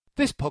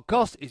This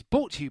podcast is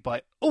brought to you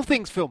by All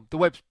Things Film, the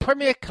web's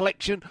premier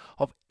collection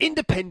of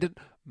independent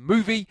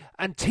movie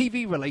and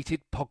TV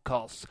related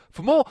podcasts.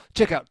 For more,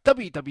 check out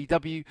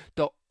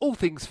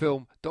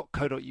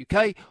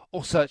www.allthingsfilm.co.uk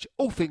or search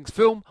All Things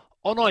Film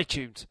on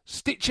iTunes,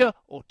 Stitcher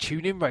or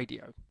TuneIn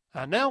Radio.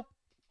 And now,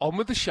 on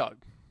with the show.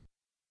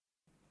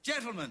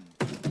 Gentlemen,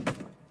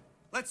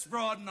 let's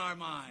broaden our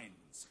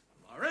minds.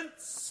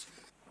 Lawrence?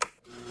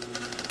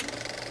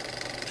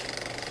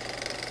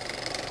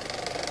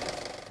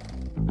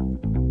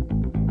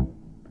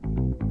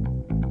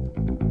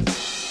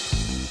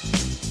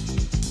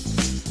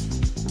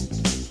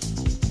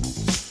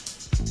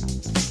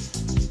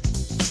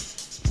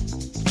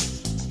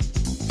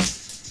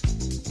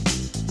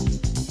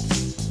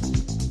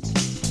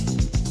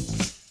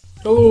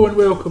 Hello and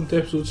welcome to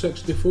episode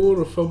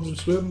 64 of Films and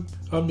Swim.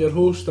 I'm your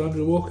host,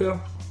 Andrew Walker.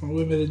 I'm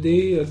with me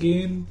today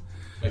again,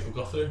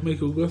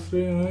 Michael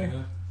Guthrie, aye.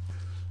 Yeah.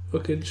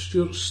 Fucking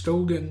Stuart's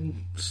still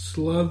getting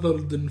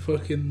slathered in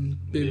fucking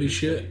baby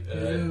shit.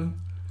 Yeah.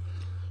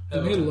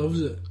 And he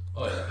loves it.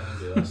 Oh yeah, I think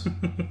he does.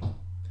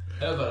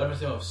 However, every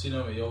time I've seen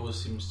him, he always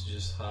seems to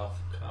just have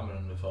Cameron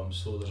in the film,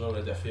 so there's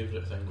already a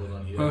favourite thing going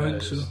on here. I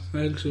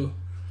think so.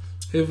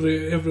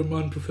 Every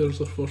man prefers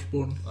their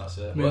firstborn. That's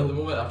it. Male. Well, at the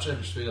moment, I'm trying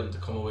to persuade him to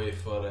come away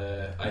for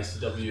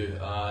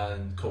ICW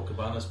and Colt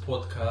Cabana's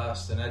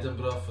podcast in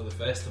Edinburgh for the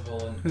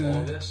festival in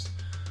August.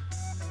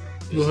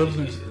 He's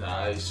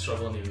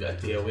struggling to even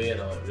get a day away,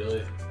 and I'm like,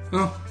 really?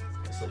 Oh,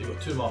 It's like, you've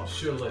got 2 months.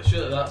 Surely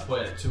at that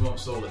point, at 2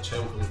 months old, a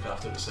child can look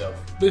after itself.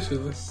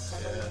 basically.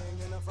 Yeah.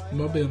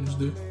 My bairns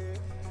do.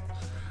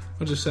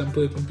 I just sit and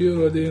play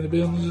computer all day and the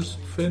bairns just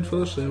fend for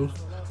themselves.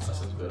 That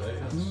sounds about right.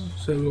 Yes.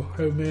 So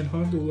how men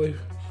handle life.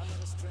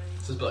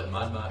 This is a bit like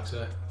Mad Max,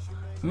 eh?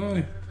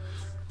 Aye.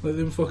 Like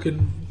them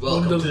fucking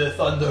Welcome to the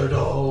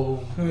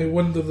Thunderdome. I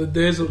wander the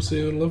deserts of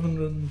your living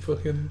room,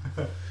 fucking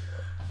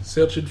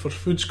searching for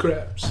food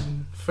scraps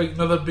and fighting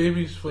other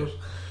babies for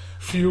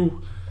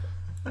fuel.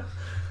 Oh,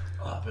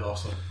 that'd be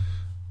awesome.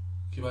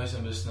 Can you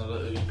imagine them just in a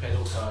little wee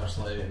pedal cars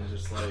like, and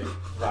just like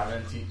ram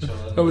into each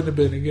other? I wouldn't have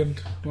been again.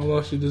 My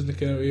lassie doesn't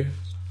carry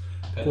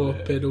a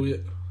pedal yet.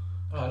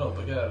 Oh, no,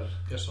 but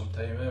get some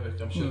time, eh?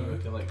 I'm sure we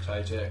can like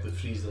cryogenically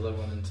freeze the little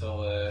one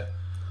until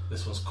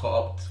this one's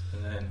caught up,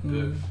 and then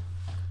boom.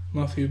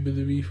 Matthew would be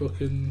the wee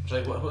fucking. It's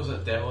like, what was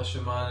it,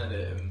 Demolition Man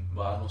and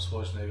Arnold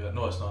Schwarzenegger?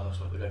 No, it's not Arnold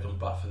Schwarzenegger, the guy comes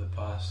back for the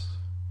past.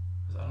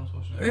 Is it Arnold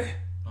Schwarzenegger? Eh?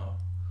 No,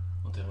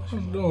 not Demolition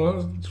Man.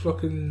 No, that's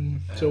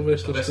fucking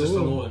Sylvester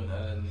Stallone.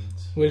 And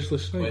Wesley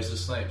Snipes. Wesley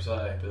Snipes,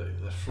 aye,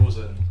 but they're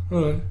frozen.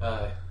 Alright.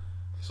 Aye.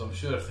 So I'm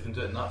sure if they can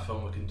do it in that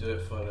film, we can do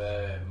it for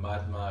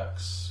Mad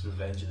Max,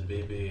 Revenge of the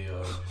Baby,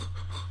 or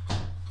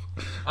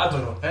I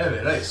don't know.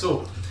 Anyway, right.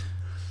 So,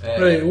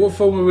 Right, what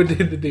film are we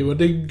doing today? We're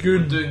doing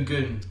Goon we're doing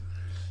Goon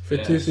for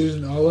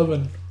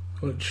 2011,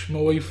 which my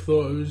wife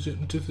thought it was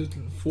in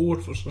 2004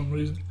 for some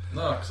reason.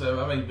 No, because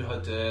I mean we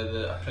had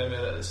a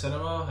premiere at the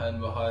cinema,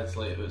 and we had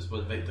like it was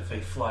with like the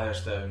 5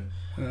 flyers down,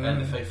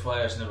 and the 5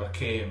 flyers never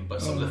came, but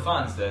some of the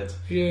fans did.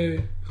 Yeah.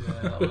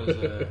 Yeah, that was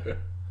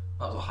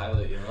a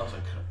highlight. You know, that was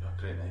a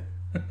great night.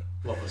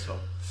 Love this film.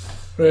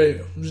 Right,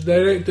 it was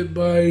directed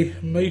by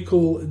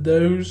Michael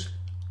Dowse. Is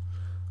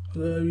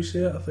that how you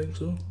say it? I think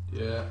so.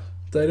 Yeah.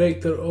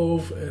 Director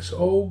of It's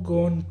All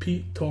Gone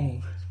Pete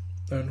Tong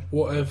and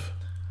What If.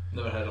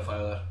 Never heard of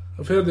either.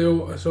 I've heard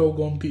of It's All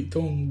Gone Pete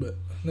Tong, but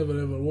never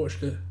ever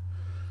watched it.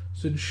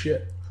 It's in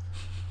shit.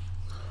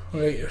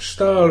 Right, it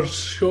stars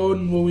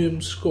Sean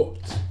William Scott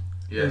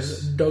Yes.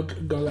 as Doug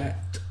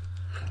Galat.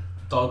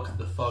 Doug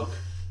the Thug.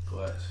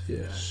 Glad.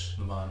 Yes.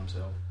 Yeah, the man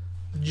himself.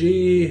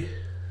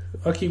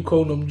 I keep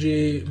calling him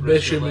Jay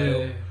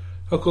Bechamel.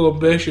 I call him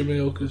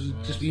Bechamel because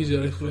it's just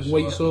easier. It's like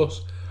white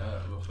sauce.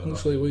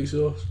 Looks like white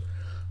sauce.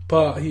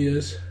 Pat, he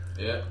is.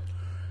 Yeah.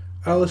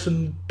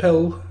 Alison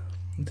Pill.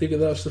 I take it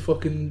that's the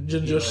fucking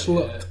ginger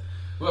slut. Yeah.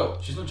 Well,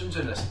 she's not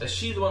ginger in this. Is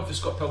she the one for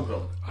Scott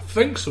Pilgrim I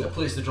think so. that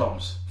plays the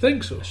drums?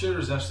 Think so. I sure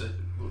was this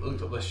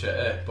looked up this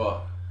shit,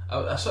 but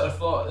I sort of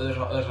thought there's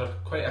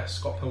quite a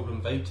Scott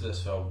Pilgrim vibe to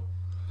this film.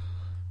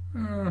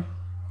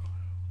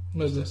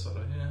 Maybe. Just sort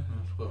of,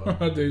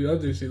 whatever. I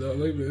do see that.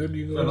 Like, there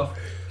you Fair go. enough.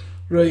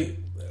 Right,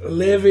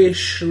 Levi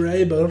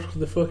Schreiber,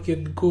 the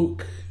fucking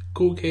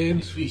cokehead.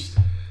 He's Beast.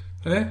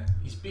 Eh?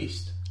 He's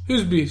Beast.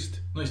 Who's Beast?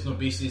 No, he's not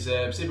Beast. He's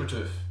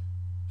Sabretooth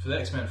for the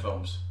X-Men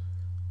films.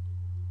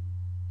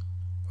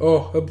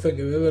 Oh, I'm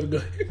thinking of the other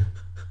guy.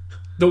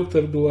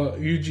 Dr. Glatt,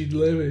 Eugene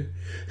Levy.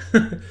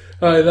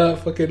 Aye,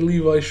 that fucking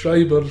Levi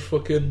Schreiber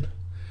fucking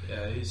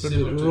Yeah, he's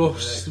Sabretooth.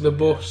 Ross, for the X-Men,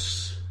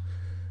 boss,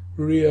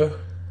 Rhea,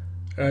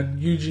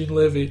 and Eugene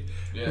Levy,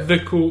 Yeah. the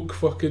coke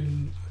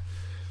fucking.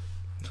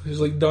 He's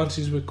like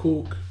dances with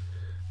coke.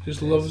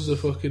 Just loves the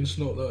fucking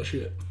snot that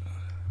shit.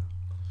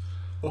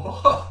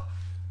 Oh.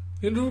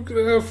 You know,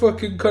 a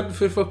fucking cunt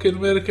for fucking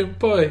American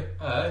Pie.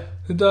 Aye.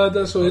 The dad,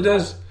 that's what he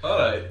does.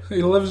 Alright.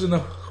 He lives in a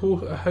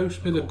house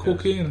made of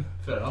cocaine.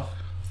 Fair enough.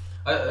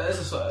 It is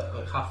a sort of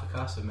like half the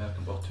cast of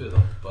American Bob too,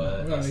 though.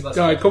 But that's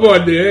Guy, come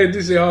on, dude. Did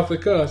you say half the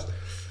cast?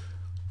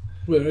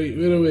 Where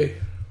are we?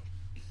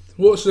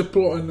 What's the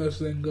plot in this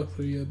then,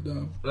 Guthrie, you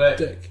damn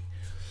dick?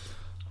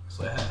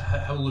 So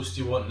how loose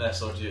do you want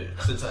this, or do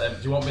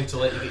you want me to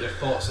let you get your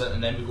thoughts in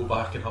and then we go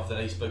back and have the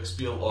nice big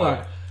spiel?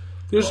 Or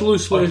there's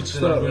loosely to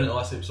start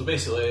with. So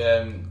basically,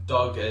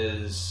 Doug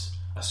is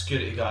a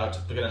security guard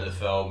at the beginning of the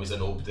film. He's a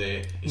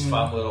nobody. His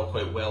family are all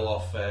quite well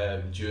off,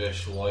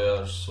 Jewish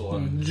lawyers, so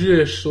on.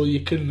 Jewish, so you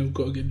couldn't have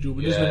got a good job.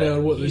 It doesn't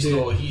matter what they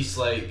do. He's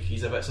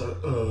a bit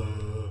sort of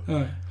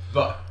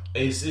but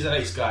he's a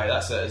nice guy.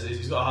 That's it.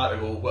 He's got a heart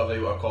to go, whatever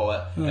you want to call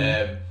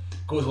it.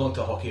 Goes along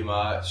to a hockey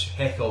match,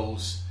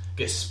 heckles,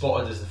 gets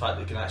spotted as the fact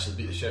that he can actually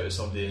beat the shit out of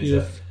somebody,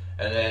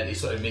 and then he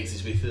sort of makes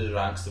his way through the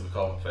ranks to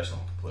become a professional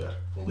hockey player.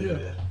 We'll leave it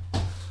there.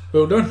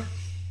 Well done.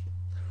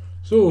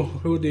 So,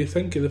 what do you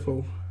think of the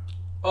film?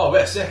 Oh,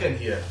 wait a second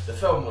here. The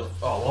film was...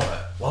 Oh,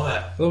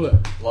 love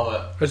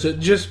it. Is it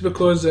just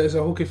because it's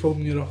a hockey film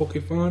and you're a hockey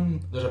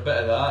fan? There's a bit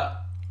of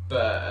that,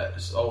 but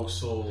it's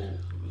also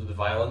the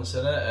violence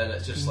in it, and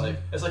it's just like...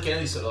 It's like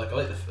any sort of...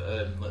 like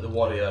the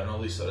Warrior and all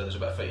these sort of... There's a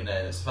bit of fighting in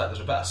it. It's the fact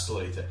there's a bit of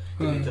story to it.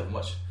 You need to have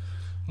much...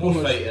 More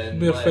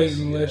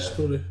fighting, less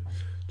story.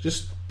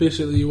 Just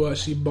basically you want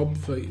to see bum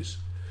fights.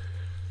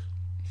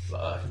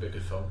 That could be a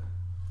good film.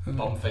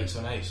 Bum fights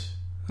on ice.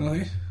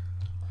 Aye.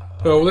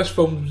 Well, this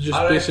film's just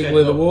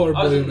basically the water boy.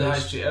 I was in the high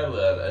street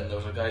earlier and there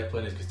was a guy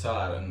playing his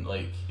guitar and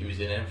like he was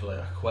in for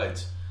like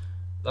 £1.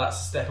 That's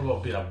a step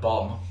above being a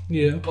bum.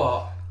 Yeah.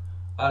 But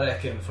I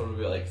reckon for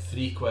maybe like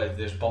 £3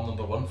 there's bum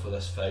number 1 for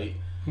this fight.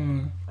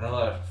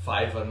 Another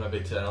 £5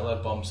 maybe to another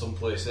bum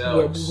someplace else.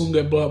 We're going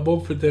to get Black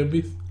Bob for 10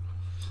 beef.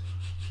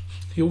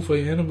 He'll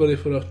fight anybody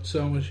for a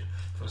sandwich.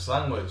 For a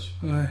sandwich?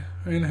 Aye,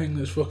 anything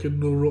that's fucking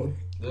no rotten.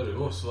 There we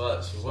go,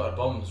 so we've got our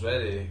bums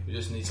ready, we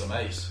just need some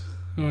ice.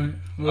 Right.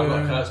 I've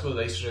got a car, let's go to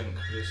the ice rink.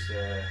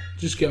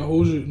 Just get a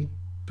hose out and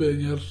put it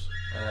in your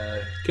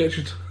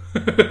kitchen.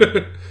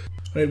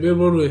 Right, where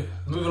were we?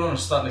 Moving on and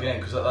starting again,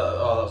 because that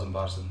was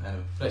embarrassing.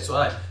 Anyway. Right,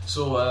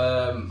 so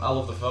I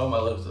love the film, I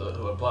loved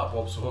Black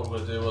Bob, so what we're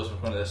going to do is we're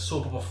going to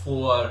soap up a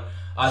floor,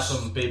 add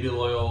some baby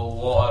oil,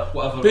 water,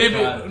 whatever we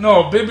can.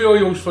 No, baby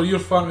oil's for your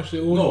fantasy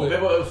only. No,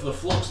 baby oil for the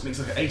floor because it makes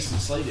like an ice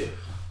and slidey.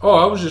 Oh,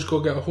 I was just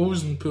going to get a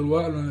hose and pour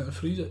water in it and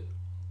freeze it.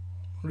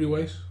 Real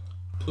ice.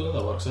 Well,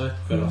 that works, eh?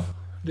 Fair enough.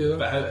 Do that.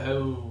 But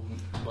how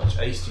much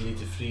ice do you need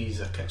to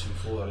freeze a kitchen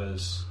floor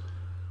as...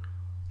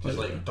 Just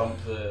like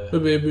dump the...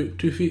 Maybe about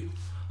 2 feet.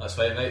 That's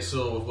fine, right?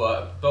 So we've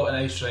got a built-in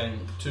ice rink,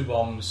 2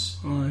 bombs.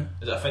 Aye.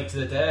 Is it a fight to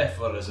the death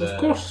or is it...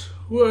 Of course.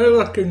 What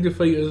other kind of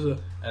fight is there?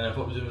 And then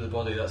what we do with the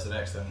body, that's the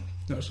next thing.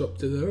 That's up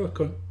to the other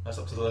cunt. That's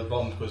up to the other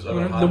bomb because...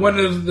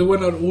 The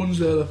winner owns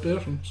the other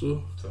person,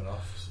 so... Fair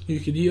enough. You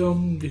could eat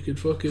him, you could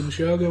fucking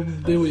shag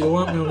him, do what you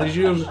want with him, it's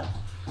yours.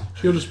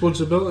 It's your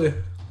responsibility.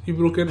 He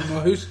broke into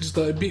my house and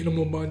started beating him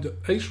on my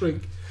ice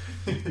rink.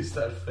 He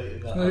started fighting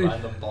that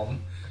random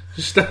bomb.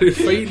 Just started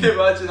fighting. Can you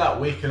imagine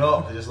that waking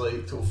up and just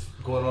like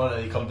going on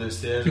and he come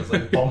downstairs and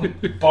it's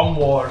like bomb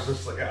wars,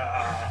 just like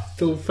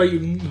Still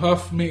fighting,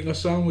 half making a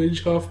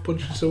sandwich, half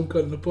punching some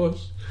cut in the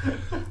puss.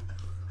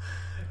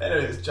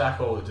 Anyway, it's Jack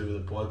all to do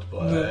with the blood,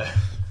 but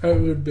that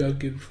would be a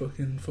good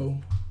fucking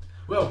film.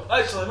 Well,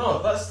 actually no,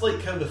 that's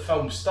like how the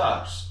film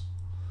starts.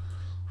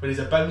 When he's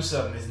a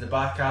bouncer and he's in the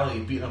back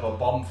alley beating up a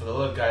bum for the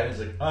other guy and he's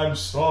like, I'm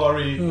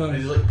sorry, and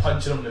he's like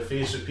punching him in the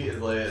face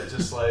repeatedly. It's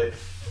just like...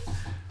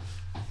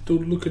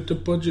 Don't look at the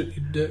budget,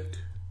 you dick.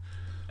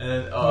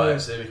 And then,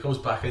 so he goes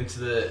back into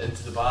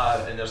the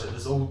bar and there's like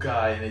this old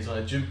guy and he's on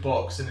a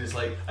jukebox and he's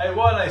like, I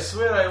won, I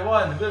swear I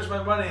won, where's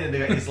my money? And the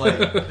guy, he's like,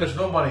 there's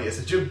no money, it's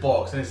a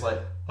jukebox. And he's like,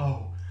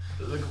 oh.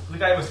 The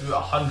guy must be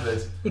about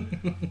 100.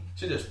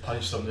 Should just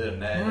punch him there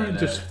and then.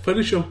 Just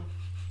finish him.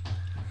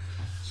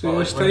 So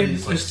like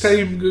it's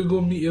time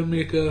go meet your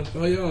maker.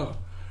 Oh yeah.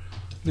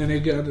 Then he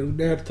got a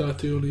nerd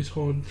tattoo on his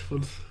haunch for...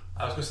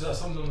 I was going to say that's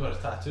some of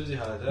the tattoos he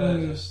had.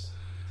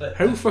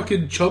 How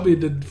fucking chubby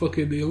did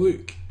fucking he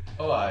look?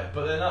 Oh aye,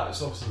 but then that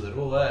was obviously the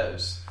role I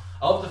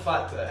love the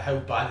fact that how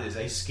bad his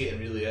ice skating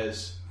really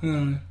is.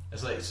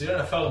 It's like, so you're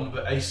in a film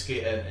about ice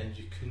skating and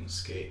you couldn't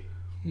skate.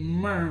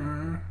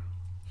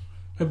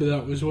 Maybe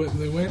that was what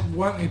they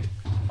wanted.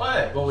 Oh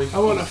yeah, well I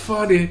want a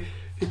funny,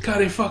 you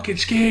can't fucking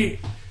skate,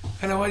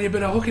 and I want you to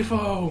be a hockey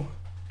foul.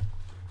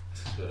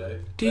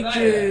 Right.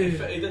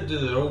 DJ. He did do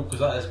the role because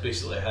that is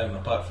basically him.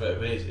 Apart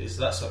from it, it's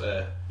that sort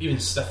of even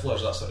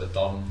Stifler's that sort of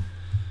dumb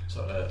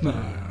sort of.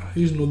 Nah,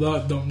 he's not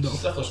that dumb though.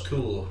 Stifler's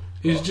cool.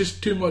 He's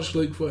just too much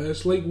like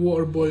it's like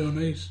Waterboy on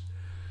ice.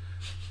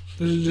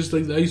 This is just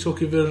like the ice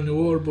hockey version of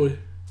Waterboy.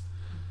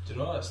 Do you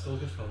know that's still a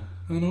good film?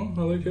 I know,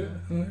 I like it.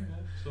 Yeah,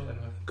 so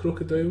anyway.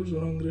 Crocodiles are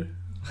hungry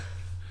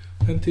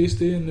and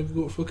tasty, and they've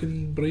got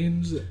fucking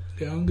brains that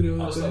get hungry all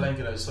the time. I was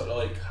thinking it was sort of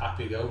like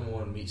Happy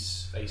Gilmore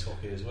meets ice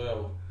hockey as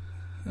well.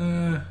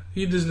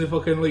 He doesn't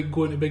fucking like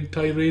going to big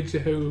tirades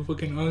of how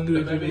fucking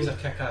angry. Maybe he's a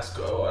kick-ass,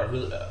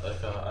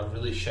 a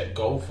really shit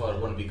golfer,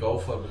 wannabe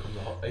golfer, becomes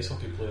an ice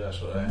hockey player.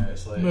 So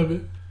it's like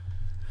maybe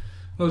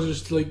that's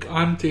just like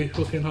anti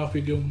fucking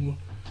Happy Gilmore.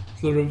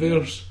 It's the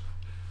reverse.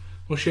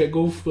 I'm a shit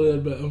golf player,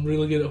 but I'm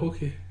really good at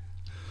hockey.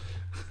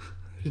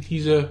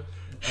 He's a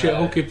shit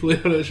hockey player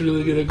that's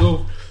really good at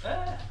golf.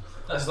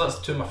 That's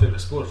two of my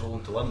favourite sports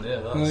rolling to London.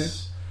 Yeah,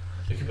 that's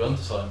you could be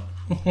onto something.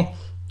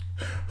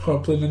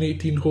 I'm playing an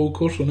 18-hole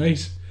course on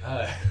ice.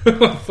 Aye.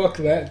 Fuck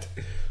that.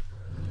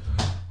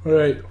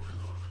 Alright,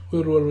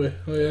 where were we?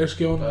 Let's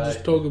get on and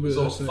just talk about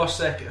so this.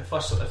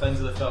 First sort of things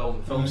of the film.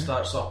 The film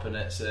starts up and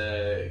it's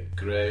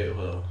Greg.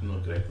 Well,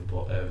 not Greg,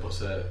 but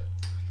what's it?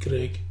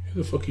 Greg.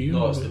 Who the fuck are you?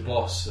 No, it's the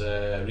boss,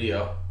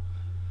 Rhea.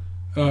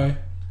 Aye.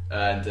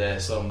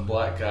 And some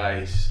black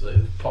guys, like,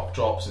 puck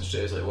drops and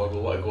straight is like,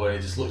 wiggle, what a go, and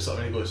he just looks up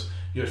and he goes,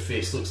 your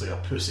face looks like a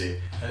pussy,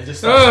 and he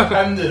just starts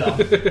pounding him.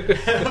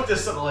 And I'm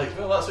just sort of like,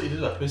 well, that's what you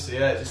do with a pussy,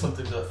 yeah, it's just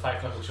sometimes like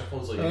 5 knuckle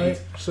shuffles like you need.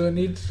 So it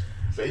needs...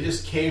 But he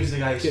just caves the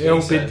guy's get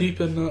face elbow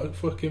deep in that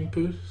fucking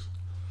puss.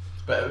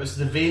 But it was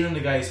the vein on the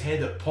guy's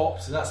head that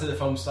pops, and that's how the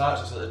film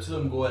starts. It's like the two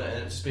of them going,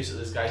 and it's just basically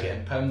this guy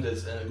getting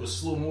pounded, and it goes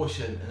slow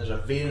motion, and there's a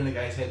vein on the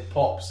guy's head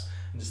pops,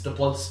 and just the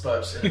blood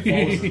spurts, and it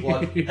follows the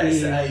blood,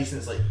 hits the ice, and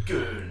it's like,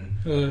 goon.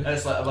 And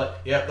it's like, I'm like,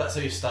 yep, that's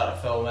how you start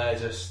a film,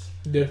 just...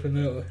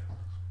 Definitely.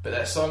 But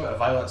there's some amount of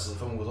violence as the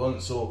film goes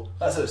on, so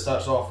that's how it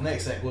starts off.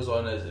 Next thing it goes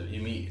on is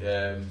you meet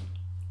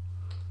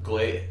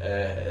Glate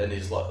in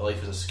his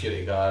life as a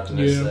security guard, and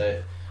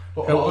it's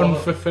how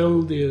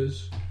unfulfilled he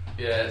is.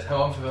 Yeah, it's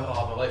how unfulfilled.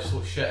 Oh, my life's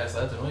so shit. It's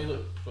like, I don't know, you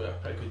look for a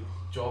pretty good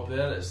job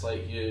there. It's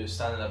like you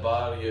stand in a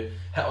bar, you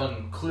hit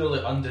on clearly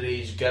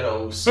underage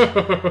girls who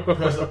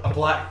has a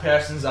black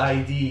person's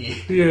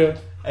ID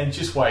and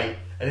just white.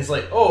 And it's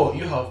like, oh,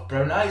 you have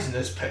brown eyes in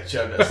this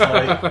picture. And it's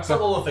like, it's not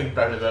the only thing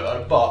brown about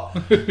her, but...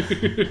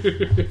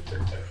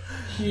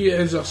 He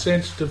is a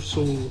sensitive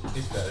soul.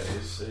 He's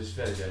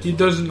very gentle. He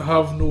doesn't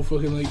have no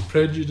fucking, like,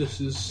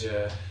 prejudices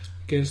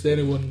against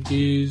anyone.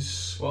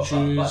 Gays,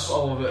 Jews... That's what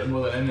I love about him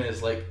more than anything,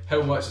 is like,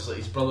 how much is like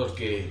his brother's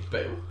gay,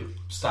 but he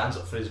stands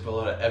up for his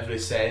brother at every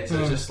sense.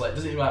 It's just like,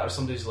 doesn't even matter if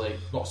somebody's like,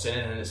 not saying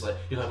anything, it's like,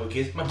 you're like, well,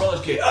 gay, my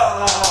brother's gay,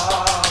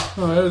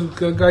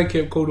 a guy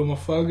kept calling him a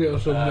faggot or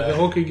something at the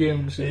hockey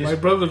game, saying, my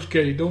brother's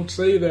gay, don't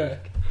say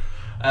that.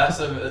 That's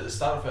him at the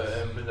start of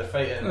it, when they're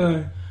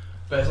fighting.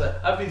 But it's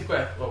like, I've been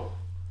quite, well,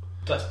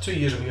 that's 2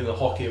 years of being in the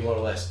hockey more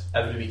or less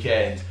every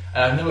weekend,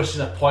 and I've never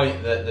seen a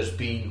point that there's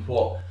been,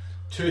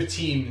 two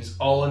teams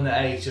all in the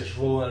ice just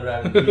rolling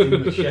around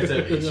beating the shit out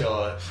of each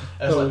other.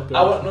 And it's like,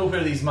 I want to know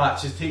where these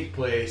matches take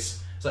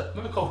place. It's like,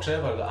 maybe call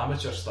Trevor the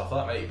amateur stuff,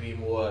 that might be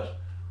more...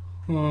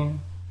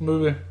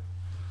 maybe.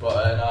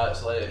 But no,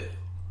 it's like,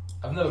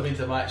 I've never been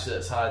to a match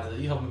that's had,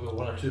 you have maybe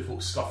one or two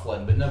folks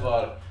scuffling, but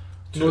never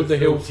two the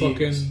whole teams.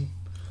 Fucking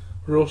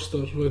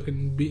rosters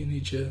fucking beating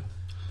each other.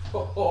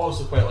 What I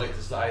also quite liked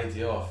is the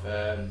idea of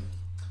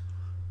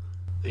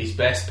his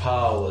best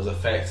pal is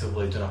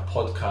effectively doing a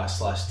podcast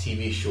 /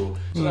 TV show.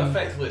 So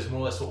effectively it's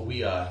more or less what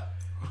we are.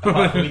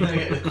 Apart from we didn't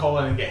get the call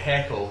in and get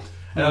heckled.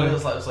 And I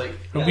was like,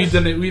 and we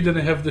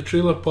didn't have the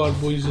Trailer Park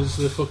Boys as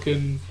the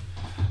fucking...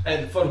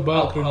 And for the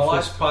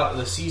last part of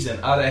the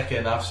season, I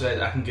reckon I've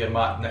said I can give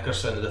Matt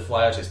Nickerson of the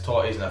Flyers his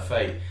totties in a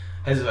fight.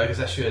 His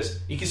biggest issue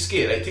is he can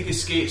skate, right? Take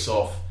his skates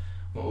off.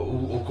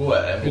 We'll go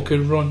at him. He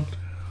could run.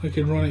 He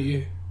could run at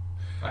you.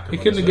 He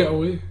couldn't get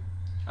away.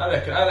 I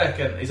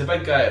reckon he's a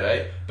big guy,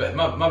 right? But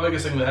my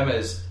biggest thing with him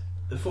is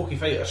the folk he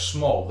fight are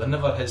small. They're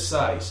never his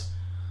size.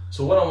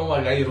 So when I'm on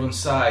my guy your own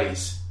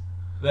size,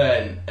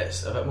 then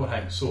it's a bit more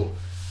hang. So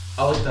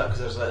I like that because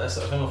there's like this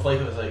sort of thing of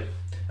life. It was like,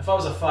 if I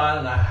was a fan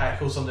and I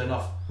heckled somebody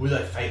enough, would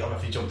I fight him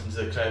if he jumped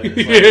into the crowd?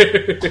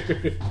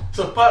 It's like,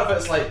 so part of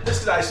it's like, this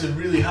could actually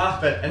really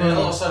happen, and then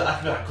all of a sudden I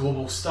could be a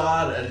global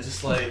star, and it's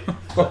just like,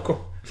 fuck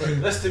off.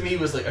 Like, this to me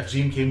was like a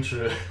dream came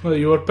true. Well,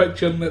 you were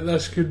picturing that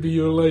this could be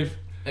your life.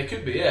 It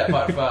could be, yeah,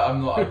 apart from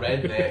I'm not a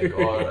redneck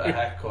or a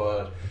hick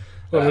or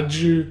a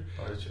Jew.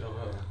 Well,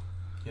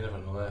 you never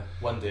know that.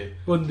 One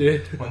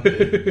day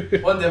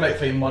I might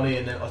find money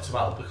and then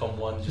automatically become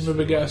one. Just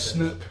maybe get a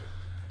snip.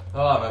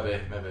 Oh,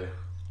 maybe.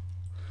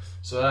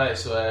 So it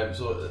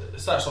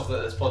starts off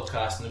this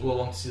podcast and they go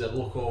along to see the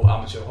local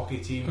amateur hockey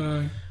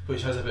team,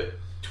 which has about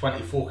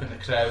 20 folk in the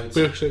crowd.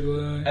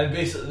 Basically, and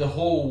basically the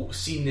whole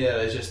scene there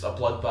is just a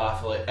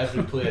bloodbath, like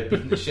every player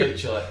beating the shit out of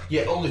each other.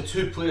 Yet only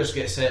 2 players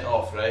get sent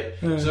off, right?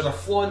 So there's a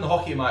flaw in the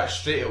hockey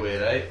match straight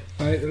away, right?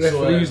 The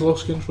referee's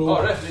lost control.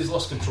 The referee's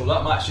lost control.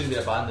 That match should be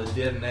abandoned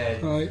there and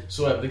then.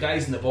 So the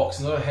guy's in the box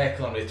and they're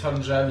heckling him. He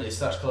turns around and he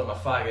starts calling him a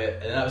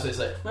faggot. And that was it's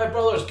like, my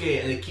brother's gay,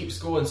 and he keeps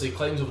going. So he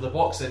climbs over the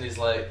box and he's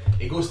like,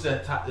 he goes to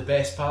attack the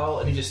best pal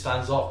and he just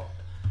stands up.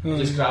 He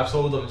just grabs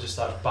hold of him and just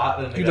starts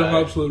battering the guy. He done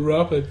absolute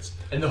rapids.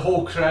 And the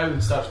whole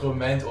crowd starts going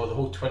mental, or the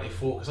whole 20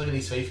 folk, it's like an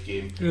East Fife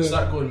game,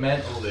 start going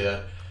mental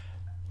there.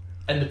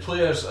 And the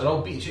players are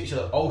all beating each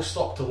other, all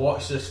stop to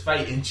watch this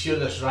fight and cheer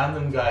this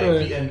random guy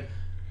beating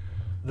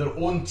their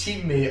own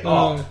teammate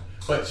up,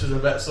 which is a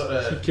bit sort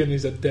of...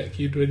 He's a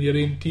dickhead when your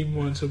own team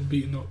wants him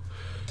beaten up.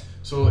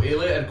 So he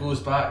later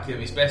goes back,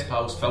 his best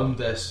pals filmed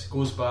this,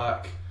 goes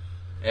back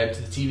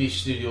to the TV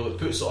studio,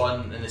 puts it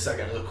on, and they start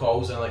getting the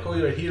calls, and like, oh,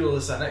 you're a hero,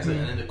 this, that, next thing,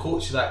 and then the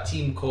coach of that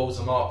team calls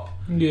him up.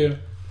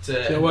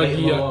 To I want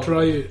you to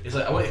try it. He's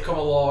like, I want you to come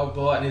along,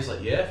 blah, and he's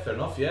like, yeah, fair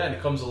enough, yeah, and he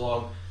comes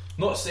along,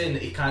 Not saying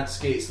that he can't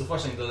skate. So the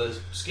first thing he does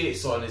is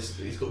skates on.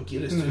 He's got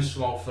gear that's too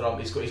small for him.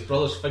 He's got his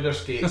brother's figure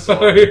skates on.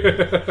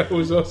 That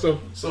was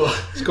awesome. So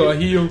he's got a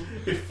heel.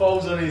 He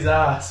falls on his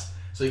ass.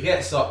 So he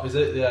gets up. He's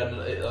out there, and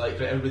like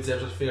everybody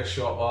deserves a fair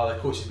shot. While the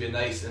coach is being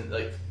nice, and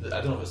like I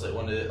don't know if it's like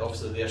one of the,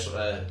 obviously their sort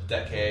of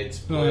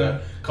dickheads player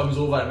comes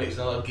over and makes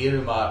another gear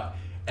remark,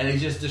 and he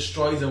just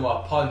destroys him with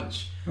a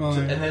punch.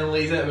 And then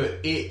lays out about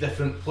 8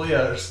 different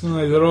players.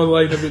 They're all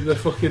lying about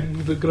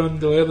the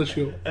Grand Leather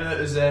show. And it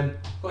was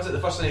what was it? The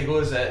first thing he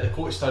goes, the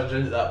coach turns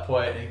around at that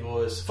point and he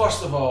goes,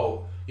 "First of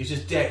all, you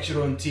just decked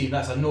your own team.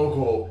 That's a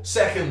no-go.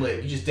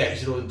 Secondly, you just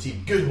decked your own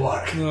team. Good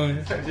work."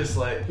 Just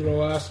like they're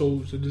all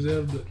assholes. They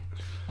deserved it.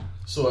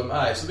 So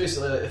so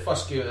basically, like, the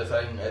first game of the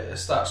thing, it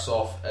starts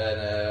off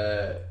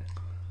and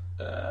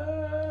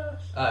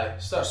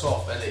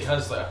he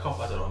has like a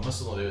couple. I don't know. I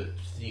must have about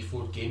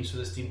 3-4 games for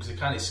this team because he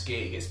can't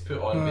skate. He gets put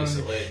on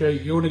basically.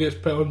 Shit, he only gets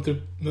put on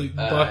to like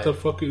batter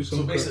fuck it.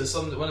 So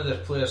basically, one of their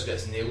players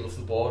gets nailed off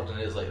the board and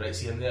he's like, "Right,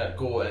 see him there,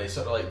 go," and he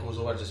sort of like goes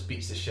over and just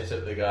beats the shit out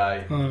of the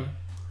guy.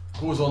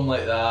 Goes on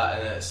like that,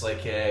 and it's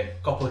like a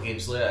couple of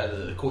games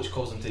later, the coach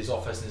calls him to his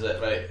office and he's like,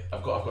 "Right,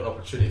 I've got an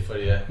opportunity for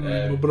you.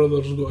 My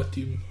brother's got a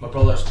team. My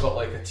brother's got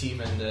like a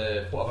team in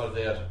the whatever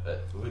there.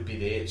 It would be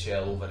the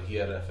AHL over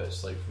here if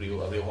it's like a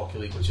real hockey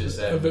league, which is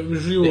if it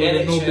was real, the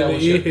it would not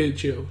be the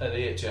AHL.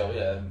 The AHL,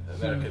 yeah,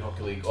 American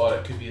Hockey League, or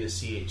it could be the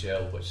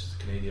CHL, which is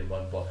the Canadian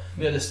one. But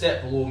the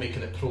step below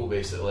making it pro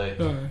basically,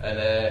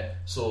 and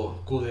so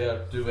go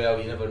there, do well.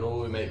 You never know,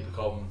 we might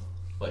become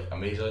like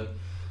amazing.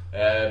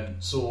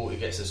 So he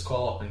gets his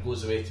call up and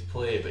goes away to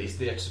play, but he's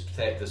there to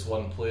protect this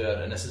one player,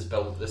 and this is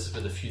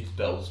where the feud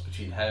builds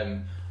between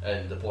him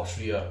and the Boss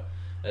Ria.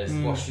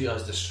 Boss Ria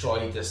has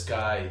destroyed this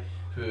guy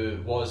who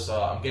was,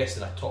 I'm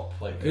guessing, a top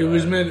like. It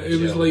was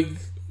like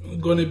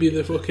going to be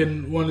the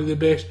fucking one of the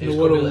best in the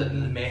world. Like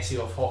the Messi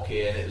of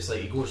hockey, and it was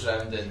like he goes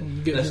around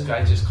and this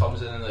guy just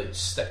comes in and like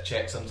stick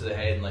checks him to the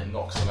head and like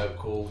knocks him out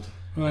cold.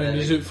 And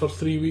he's out for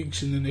 3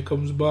 weeks, and then he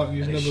comes back and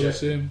he's never the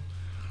same.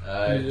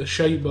 He's a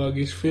shite bag.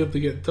 He's fair to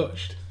get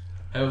touched.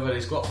 However,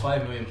 he's got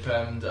 £5 million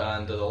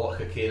and a lot of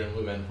cocaine and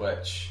women,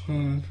 which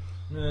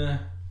I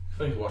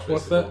think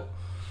worth it.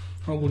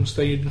 I'll go and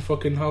stay in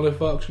fucking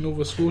Halifax,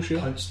 Nova Scotia.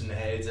 Punched in the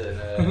head,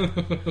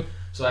 and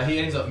so he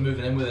ends up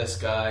moving in with this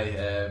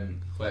guy,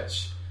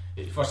 which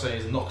first thing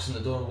he knocks on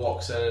the door and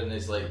walks in and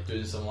he's like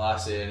doing some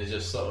lassie, and he's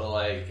just sort of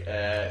like,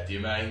 "Do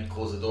you mind?"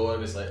 Close the door,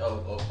 and he's like,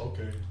 "Oh,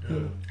 okay."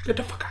 Get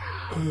the fuck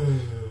out.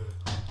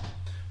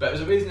 But it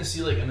was amazing to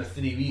see, like, in the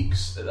 3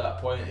 weeks at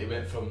that point, he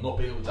went from not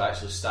being able to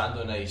actually stand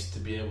on ice to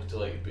being able to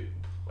like be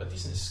a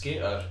decent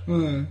skater,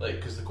 like,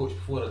 because the coach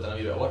before had done a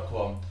wee bit of work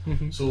with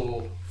him.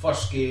 So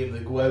first game they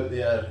go out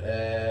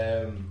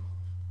there,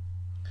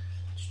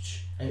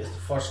 I think it's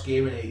the first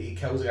game, and he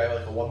kills a guy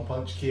with like a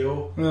 1-punch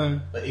KO.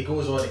 Like, he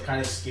goes on, he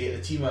can't skate.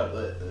 The team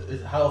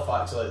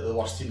Halifax are like the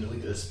worst team in the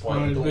league at this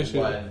point. They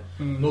don't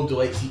win. Nobody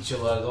likes each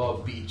other. They all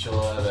beat each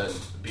other and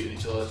beating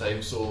each other all the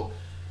time. So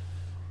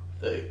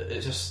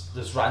it's just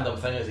this random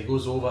thing as he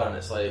goes over and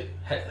it's like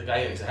hit the guy,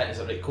 hitting his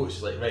right, coach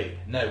is like, "Right,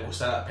 now go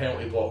stand at the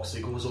penalty box." So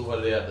he goes over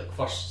there,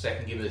 like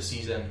second game of the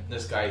season,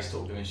 this guy's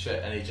still giving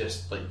shit and he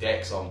just like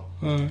decks him,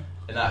 and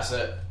that's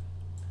it.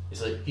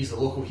 It's like he's the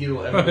local hero.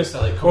 Everybody's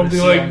like coming to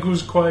see him.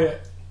 Goes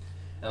quiet.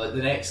 And like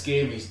the next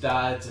game, his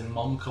dad and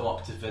mum come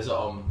up to visit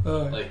him,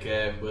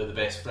 with the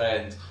best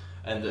friend,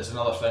 and it's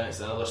another thing.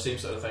 It's another same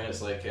sort of thing.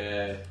 It's like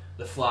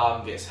the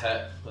flam gets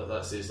hit.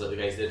 That says like the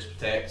guy's there to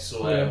protect.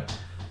 So.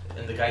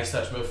 And the guy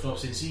starts mouthing up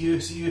saying, see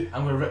you,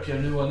 I'm going to rip you a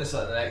new one, this,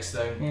 that, and the next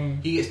thing.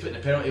 He gets put in the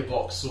penalty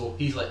box, so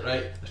he's like,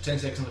 "Right, there's 10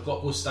 seconds on the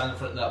clock, go stand in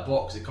front of that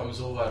box." He comes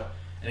over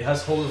and he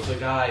has hold of the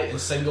guy and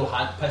single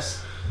hand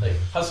has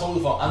hold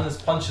of him and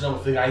is punching him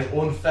with the guy's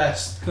own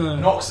fist,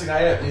 knocks the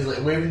guy out, and he's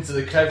like waving to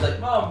the crowd like,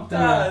 "Mum,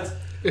 Dad."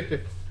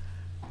 And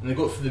they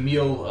go for the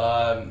meal.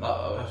 I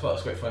thought it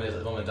was quite funny,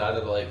 like Mum and Dad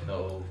are like,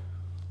 "No."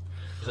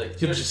 He's like,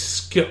 "You're just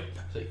skip."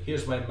 He's like,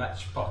 "Here's my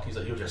match puck." He's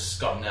like, "You're just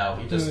scum now.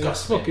 You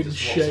disgust me." Fucking just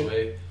shit. walks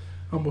away.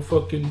 I'm a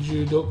fucking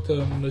Jew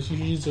doctor, and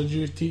he's a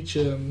Jew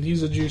teacher, and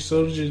he's a Jew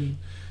surgeon.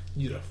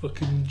 You're a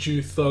fucking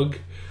Jew thug.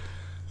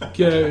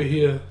 Get out of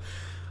here.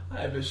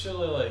 Aye, but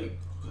surely, like,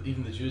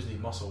 even the Jews need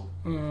muscle.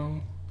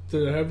 Do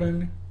they have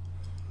any?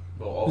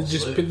 Well,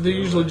 they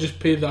usually just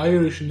pay the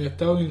Irish and the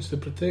Italians to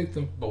protect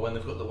them. But when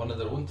they've got the one of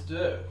their own to do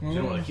it, do you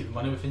don't want to keep the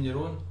money within your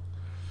own?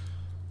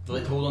 They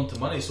like to hold on to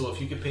money, so if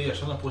you could pay your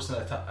son a post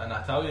an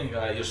Italian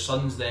guy, your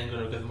son's then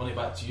going to give the money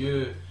back to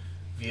you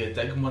via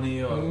dig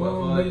money or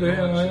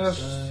whatever.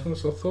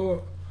 That's a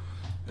thought.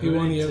 Maybe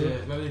we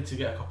need to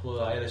get a couple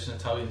of Irish and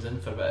Italians in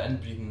for a bit of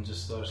inbreeding,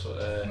 just sort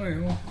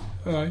of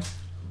aye.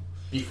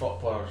 Beef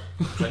up or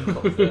drink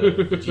up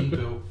the gene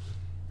pool.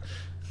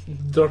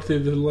 Dirty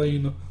the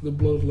line, the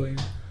bloodline.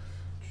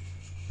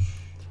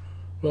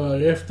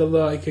 But after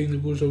that, it kind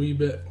of goes a wee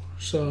bit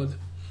sad.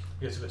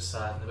 He gets a bit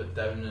sad and a bit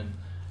down, and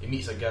he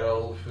meets a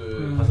girl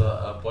who has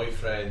a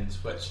boyfriend,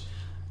 which,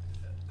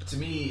 to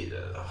me,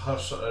 her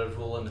sort of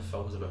role in the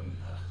film is a bit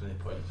any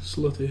point.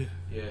 Slutty.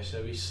 Yeah, she's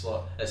a wee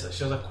slut.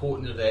 She has a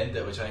quote near the end of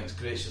it which I think is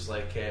great. She's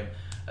like,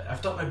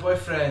 I've dumped my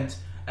boyfriend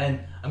and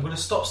I'm going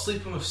to stop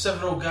sleeping with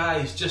several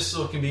guys just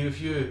so I can be with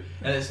you.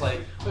 And it's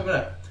like, wait a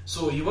minute,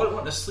 so you weren't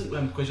wanting to sleep with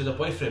him because you had a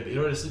boyfriend, but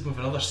you're already sleeping with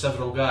another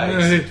several guys.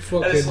 And it's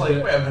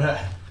like, wait a minute,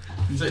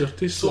 it's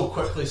like so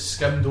quickly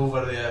skimmed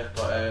over there.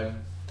 But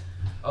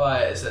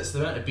it's the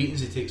amount of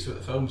beatings he takes throughout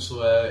the film.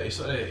 So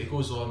he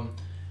goes on,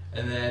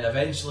 and then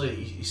eventually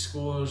he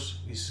scores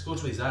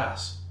with his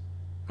ass.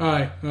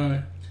 Aye.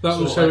 That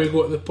was how he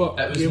got the puck.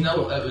 It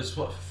was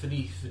what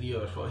 3-3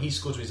 or what? He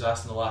scores with his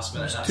ass in the last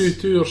minute. It was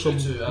 2-2 or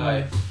something. 2-2,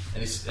 aye.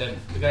 And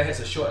the guy hits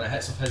a shot and it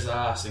hits off his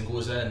ass and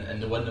goes in,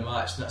 and they win the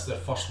match. And that's their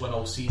first win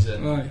all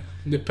season. Aye.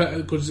 They pit,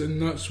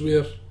 and that's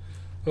where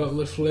that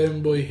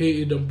Laflamme boy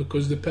hated him,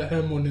 because they put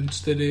him on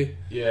instead of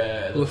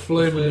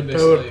Laflamme in the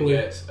power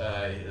play.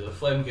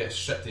 Laflamme gets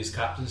stripped of his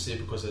captaincy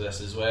because of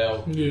this as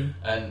well. Yeah.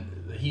 And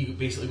he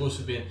basically goes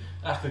from being,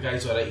 the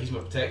guy's alright, he's my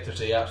protector,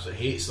 so he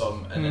absolutely hates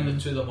him, and then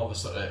the two of them have a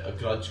sort of a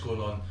grudge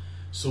going on.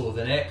 So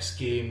the next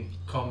game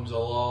comes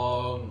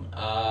along,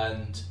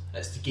 and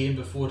it's the game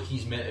before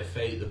he's meant to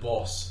fight the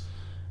boss.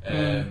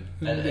 And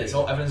it's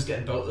all, everything's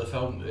getting built to the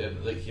film.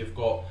 Like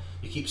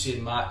you keep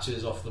seeing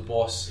matches of the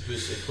boss who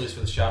plays for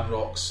the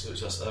Shamrocks,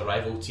 which is a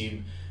rival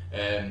team,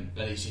 and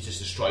he's just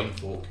destroying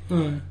folk.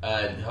 And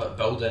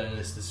building, and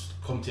this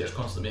commentators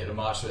constantly make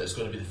remarks about it's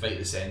going to be the fight of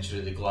the century,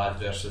 the Glad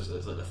versus,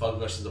 it's like the thug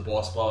versus the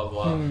boss, blah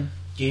blah blah.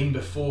 Game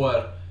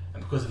before,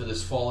 and because of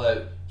this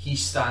fallout, he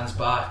stands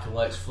back and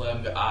lets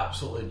Flem get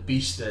absolutely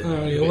beasted.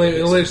 He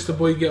lets the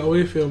boy get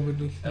away from him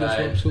and gets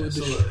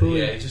absolutely destroyed.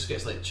 Yeah, he just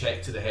gets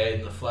checked to the head,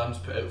 and the Flem's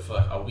put out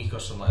for a week or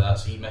something like that,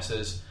 so he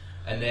misses.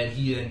 And then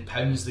he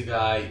pounds the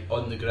guy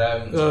on the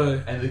ground,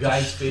 and the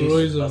guy's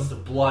face, that's the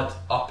blood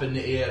up in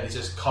the air, and he's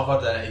just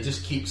covered in it. He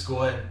just keeps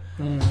going.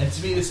 And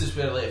to me, this is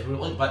where, if we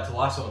link back to the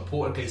last one with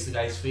Poltergeist, the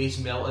guy's face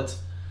melted.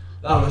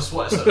 That was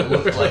what it sort of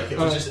looked like. It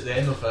was just at the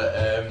end of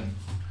it.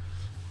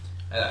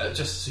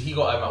 So he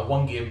got a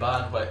 1-game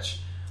ban,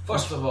 which,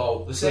 first of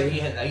all, the second he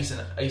hit ice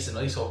in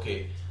ice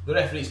hockey, the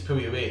referees pull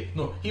you away.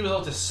 No, he was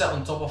able to sit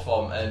on top of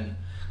him, and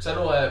because I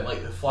know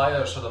the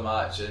Flyers had a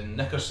match, and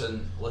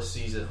Nickerson last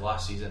season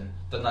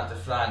done that to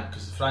Frank,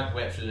 because Frank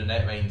went through the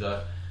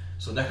netminder,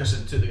 so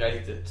Nickerson took the guy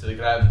to the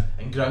ground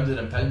and grounded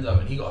and pinned him,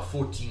 and he got a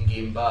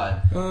 14-game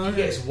ban. He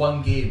gets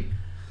 1 game,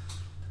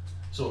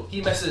 so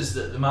he misses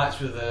the match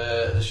with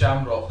the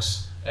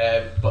Shamrocks.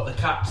 But the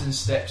captain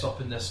steps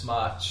up in this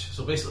match.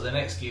 So basically the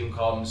next game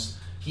comes,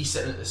 he's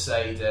sitting at the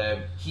side,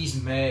 he's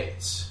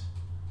met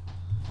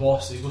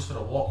Boss, he goes for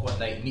a walk one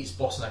night and meets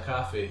Boss in a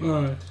cafe.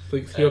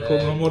 Like 3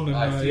 o'clock in the morning,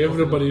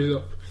 everybody's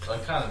up. I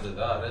can't do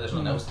that, right? There's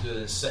nothing else to do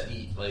than sit and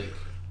eat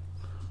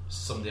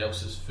somebody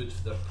else's food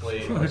for their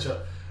plate.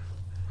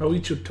 I'll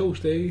eat your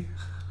toast, eh?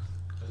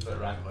 It's a bit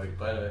rank,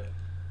 by the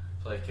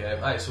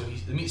way. So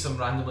he meets them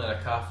randomly in a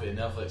cafe, and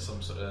they have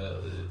some sort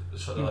of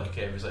he's like,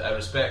 I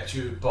respect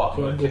you, but I'm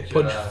going to kick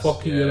your ass.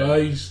 Fuck in your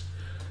eyes.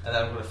 And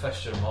then I'm going to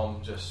fist your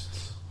mum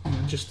just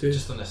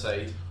on the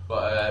side.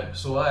 But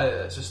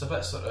it's just a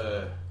bit sort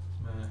of.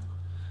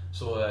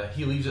 So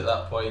he leaves at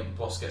that point.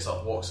 Boss gets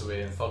up, walks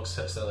away, and Thug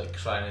sits there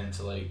crying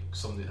into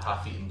somebody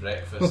half-eaten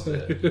breakfast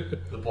that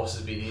the boss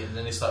has been eating. And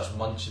then he starts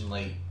munching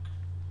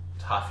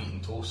half-eaten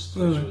toast,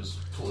 which was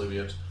totally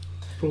weird.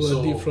 Probably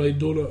a deep fried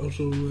donut or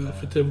so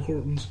for Tim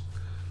Hortons.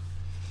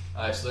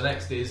 So the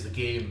next day is the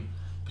game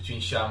between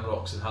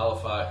Shamrocks and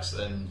Halifax,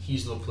 and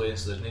he's not playing,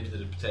 so there's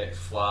nobody to protect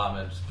Flam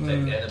and to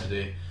protect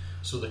anybody.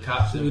 So the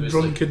captain, the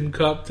drunken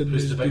captain,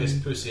 who's the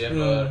biggest pussy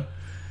ever,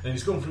 and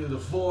he's going through the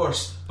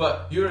divorce,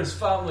 but you're his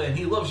family and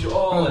he loves you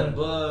all, and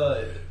blah.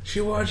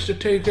 She wants to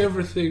take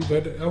everything,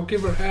 but I'll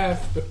give her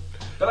half.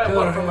 But I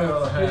want for my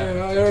other half.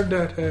 Yeah, I earned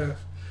that half.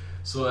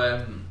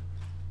 So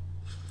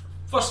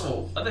first of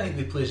all, I don't think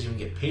the players even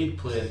get paid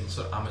playing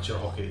sort of amateur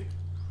hockey.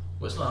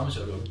 Well, it's not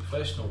amateur, it's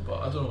professional,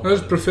 but I don't know.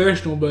 It's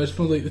professional, but it's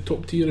not like the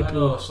top tier. I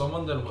know, so I'm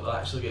wondering what they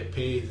actually get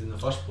paid in the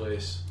first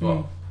place.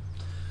 But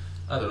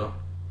I don't know.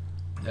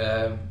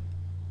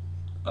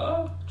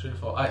 Train of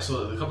thought. Right,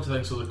 so the couple of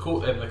things. So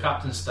the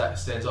captain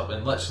stands up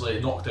and literally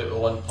knocked out with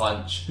 1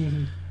 punch,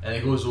 and he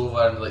goes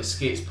over and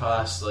skates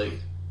past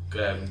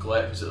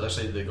Gillette, who's at the other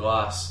side of the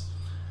glass,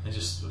 and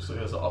just looks like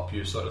there's an up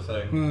you sort of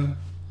thing.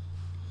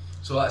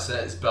 So that's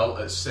it. It's built.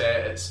 It's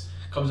set. It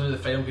comes into the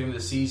final game of the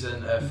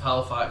season. If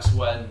Halifax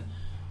win,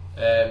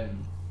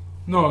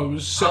 no, it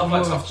was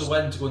Halifax have to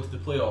win to go into the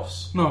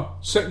playoffs. No,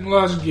 second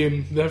last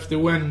game they have to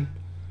win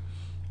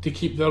to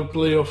keep their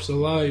playoffs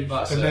alive.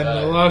 That's and then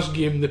the last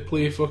game they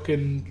play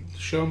fucking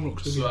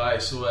Shamrocks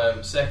again.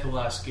 So second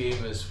last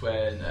game is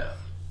when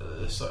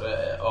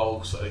it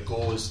all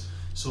goes.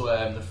 So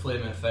the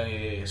flaming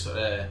thingy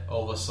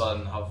all of a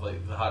sudden have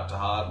the heart to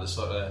heart.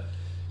 The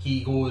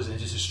he goes and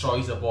just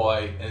destroys the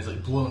boy and he's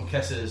blowing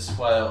kisses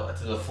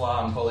to the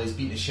Flam while he's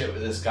beating the shit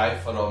with this guy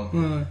for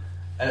him.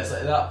 And it's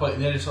at that point,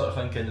 and then you're sort of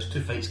thinking, there's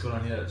 2 fights going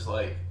on here. It's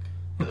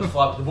the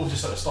Flam, they both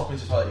just sort of stop and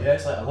just I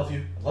love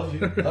you.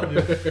 It's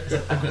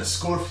I'm going to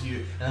score for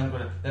you, and I'm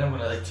going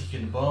to take you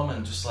in the bum,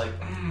 and just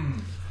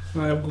I'm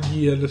going to give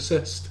you an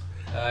assist.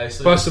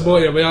 So pass the ball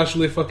to him, he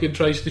actually fucking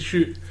tries to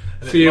shoot,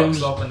 and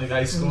fails, up and the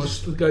guy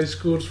scores. The guy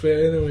scores for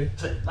it anyway.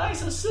 It's like,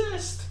 nice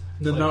assist.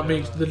 Then that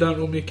makes the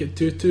don't make it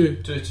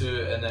 2-2.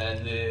 2-2, and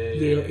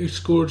then he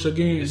scores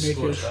again to make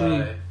it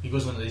 3. He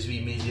goes on this wee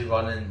media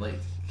run and like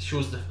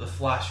shows the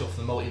flash of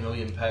the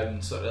multi-million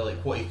pound sort of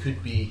like what he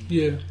could be.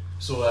 Yeah.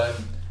 So it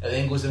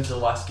then goes into the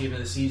last game of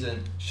the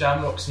season.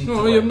 Shamrocks need to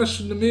you're win.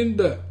 missing the main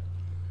bit.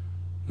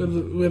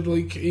 Where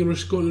like he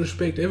got to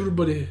respect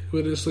everybody.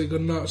 Where it's like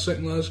on that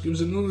second last game.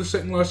 Was it not the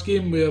second last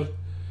game where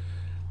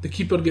the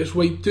keeper gets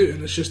wiped out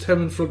and it's just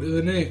him in front of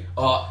the net?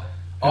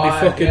 And he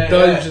fucking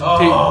dives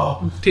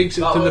and takes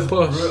it to the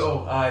post.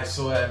 Brutal.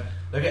 So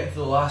they're getting to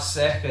the last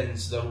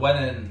seconds. They're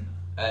winning,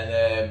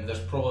 and there's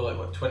probably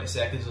like 20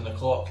 seconds on the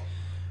clock.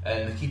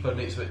 And the keeper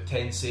makes about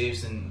 10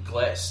 saves, and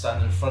Glet's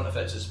standing in front of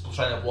it, just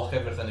trying to block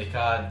everything he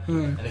can.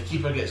 And the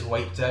keeper gets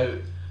wiped out,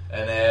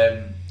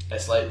 and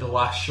it's like the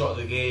last shot of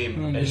the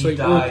game, and he like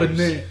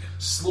dives,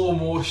 slow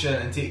motion,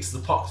 and takes the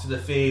puck to the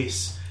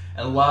face,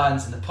 and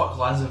lands, and the puck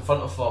lands in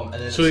front of him,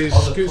 and then so he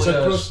scoots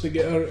across to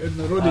get her in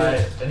the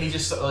rodeo. And he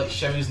just sort of like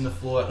shimmies on the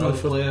floor, and other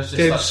for players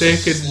 10 just start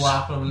seconds,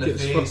 slapping him in the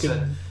face fucking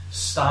and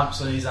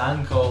stamps on his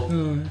ankle.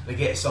 He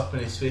gets up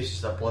and his face is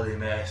just a bloody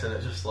mess, and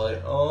it's just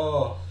like,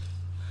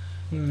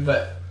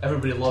 But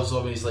everybody loves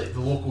him. He's like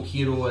the local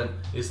hero, and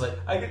he's like,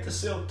 I get to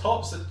sell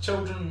tops that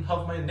children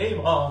have my name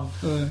on.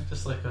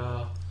 Just like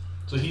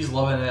so he's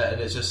loving it, and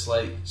it's just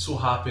like so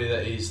happy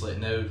that he's like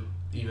now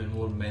even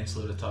more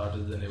mentally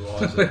retarded than he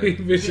was.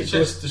 He's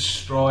just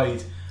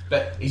destroyed.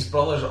 But his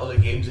brother's at other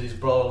games, and his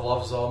brother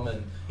loves him,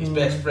 and his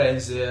best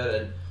friend's there,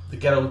 and the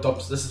girl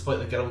dumps. This is when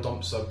the girl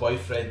dumps her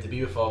boyfriend to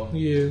be with him.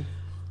 Yeah. And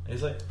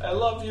he's like, I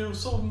love you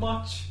so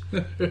much.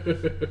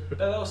 And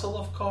I also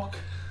love cock.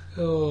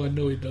 Oh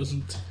no, he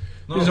doesn't.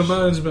 No, he's a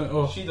man's man.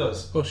 Oh, she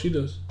does. Oh, she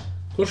does.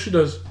 Of course she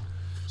does.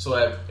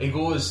 So he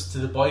goes to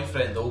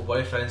the old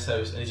boyfriend's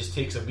house, and he just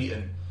takes a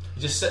beating.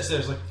 He just sits there,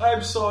 he's like,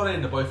 I'm sorry,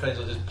 and the boyfriend's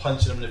like just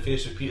punching him in the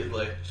face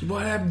repeatedly. So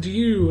what happened to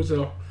you?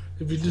 So,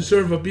 if you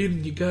deserve a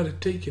beating, you gotta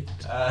take it.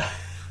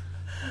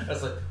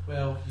 It's like,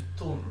 well, you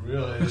don't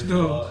really.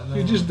 No,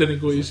 he just didn't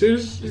go to his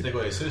house. He's to go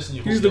to his house, and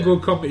you he's to go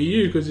come to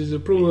you because he's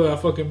probably a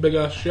fucking big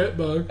ass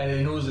shitbag. And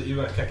he knows that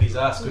you're gonna kick his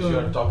ass because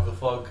you're Doug the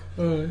Thug.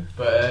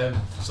 But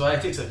so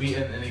he takes a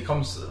beating, and he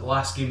comes to the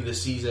last game of the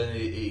season.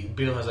 He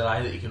barely has an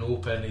eye that he can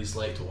open. He's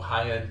like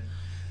hanging.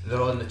 They're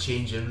all in the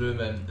changing room,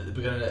 and at the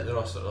beginning they're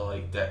all sort of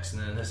like dicks,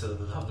 and then this they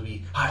have to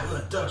be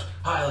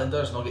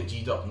Highlanders, and all get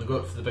G'd up, and they go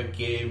out for the big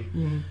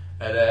game.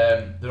 And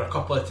there are a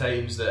couple of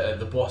times that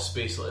the boss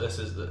basically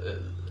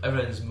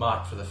everyone's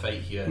marked for the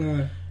fight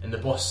here, and the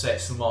boss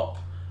sets them up,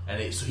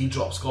 and so he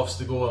drops gloves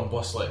to go, and the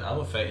boss is like, I'm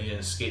not fighting you,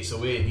 and skates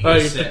away, and he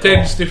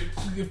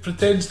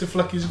pretends to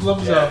flick his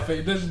gloves off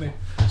it, doesn't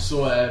he?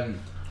 So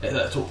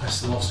that took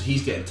pisses him off, so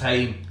he's getting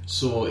time,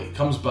 so he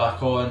comes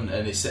back on,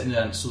 and he's sitting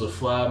there, and so the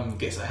Flam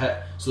gets a hit,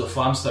 so the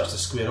Flam starts to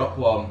square up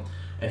with him,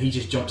 and he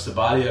just jumps the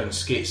barrier and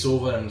skates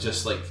over and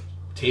just like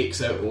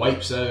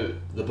wipes out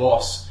the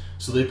boss.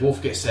 So they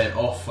both get sent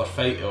off for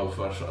fight, I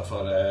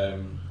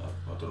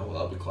don't know what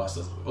that would be classed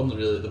as. Only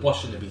really, the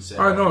boss shouldn't have been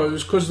sent off. I know, it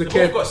was because they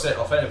both got sent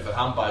off anyway for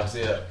handbags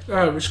there.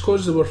 It was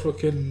because they were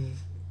fucking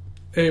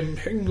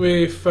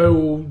Hingway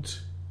fouled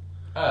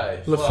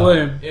the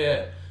Flame.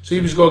 Yeah. So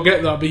he was going to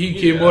get that, but he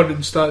came on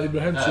and started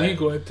with him, so he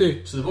got it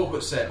too. So they both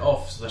got sent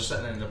off, so they're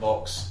sitting in the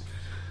box,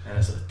 and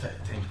it's like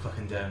time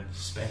clicking down,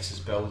 suspense is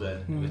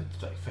building, with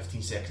like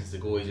 15 seconds to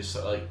go, he just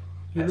sort of like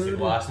hits the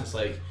glass, and it's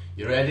like,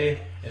 you ready?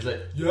 He's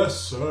like, yes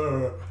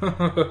sir.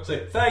 It's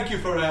like, thank you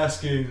for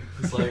asking.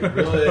 It's like,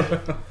 really?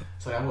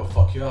 It's like, I'm going to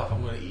fuck you up,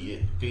 I'm going to eat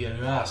you, get you in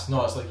your ass.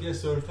 No, it's like,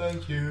 yes sir,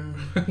 thank you.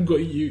 I'm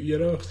going to eat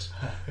your ass.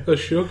 That's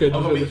shocking.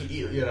 I'm going to make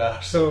you eat your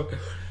ass. So,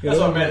 that's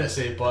what I meant to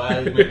say, but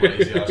I make one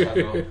easy ass, I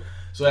don't know.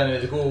 So anyway,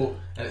 they go,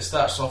 and it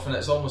starts off, and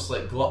it's almost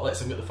like Glut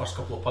lets him get the first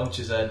couple of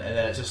punches in, and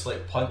then it's just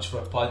like punch for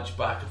punch,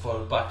 back and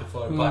forward, back and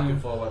forward, back and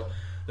forward.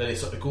 Then he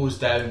sort of goes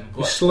down.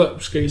 He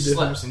slips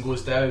and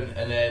goes down,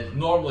 and then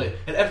normally,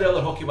 in every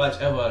other hockey match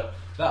ever,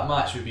 that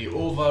match would be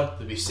over,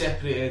 they'd be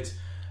separated,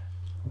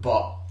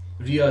 but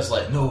Rhea's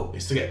like, no,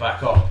 he's to get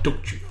back up.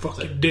 Don't you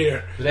fucking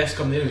dare. The refs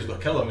come there, he's going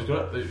to kill him,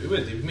 he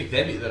would make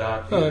them eat their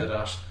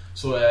arse.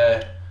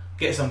 So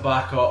gets him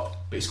back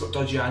up, but he's got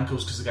dodgy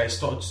ankles because the guy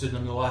stood him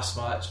in the last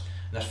match,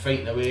 and they're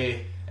fighting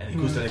away, and he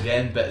goes down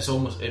again, but it's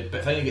almost,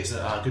 but finally gets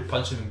a good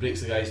punch him and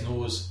breaks the guy's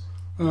nose.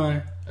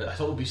 Aye. I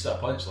thought it would be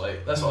that punch,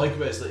 like, that's what I like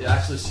about it, is that you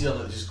actually see him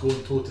like just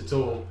going toe to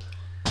toe,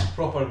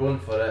 proper going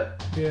for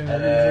it. Yeah.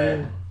 And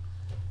then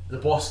the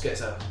boss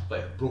gets a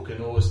like broken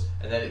nose,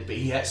 and then but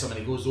he hits him and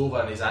he goes over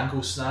and his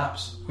ankle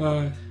snaps.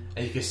 Aye.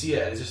 And you can see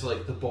it, it's just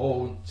like the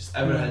ball, just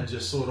everything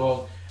just so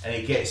wrong, and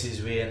he gets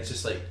his way, and it's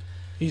just like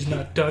he's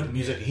not done.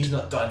 Music, he's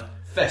not done.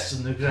 Fists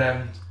on the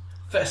ground,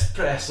 fist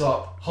press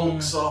up,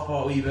 hulks up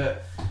a wee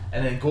bit,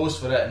 and then goes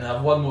for it, and they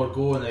have one more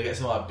go, and then he gets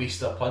him a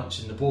beast of punch,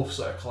 and they both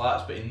sort of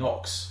collapse, but he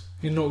knocks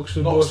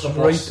the boss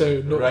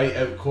right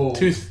out cold.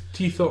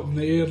 Teeth up in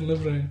the air and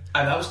everything.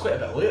 And that was quite a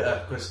bit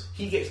later, because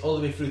he gets all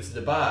the way through to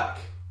the back,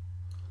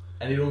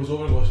 and he rolls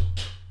over and goes,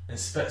 and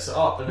spits it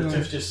up, and the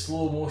tooth just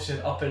slow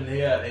motion up in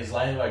the air, and he's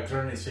lying there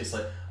grinning his face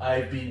like,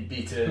 I've been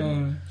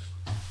beaten.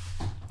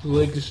 The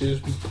legacy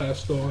has been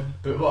passed on.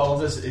 But what all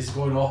this is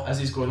going off, as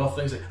he's going off,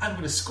 things like, I'm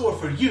going to score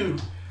for you.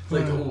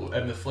 Like,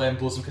 and the Phlegm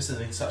blows him kissing,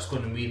 and then he starts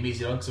going and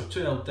mazy run, so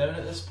 2-0 down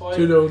at this point.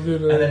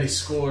 2-0. And then he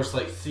scores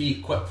like 3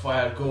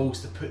 quick-fire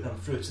goals to put them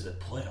through to the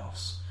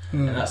playoffs.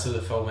 And that's how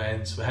the film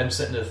ends, with him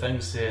sitting there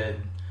thing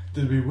saying,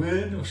 did we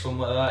win? Or something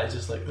like that. He's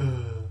just like,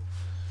 ugh.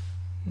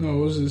 No,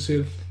 what was it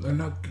saying? They're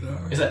not...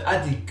 He's like,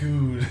 I did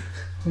good.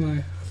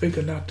 I think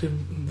I knocked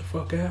him the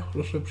fuck out,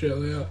 or some shit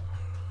like that.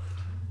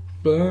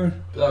 But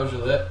that was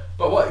really it.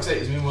 But what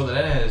excites me more than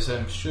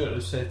anything is Stuart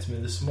has said to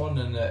me this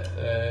morning that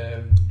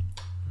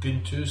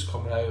Goon 2's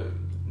coming out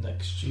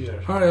next year.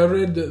 Hi, I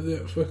read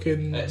that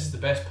fucking... It's the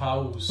Best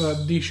Pals.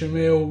 That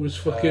Deschamel was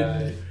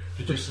fucking...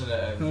 producing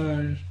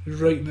it.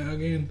 He's writing it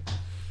again.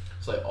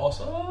 It's like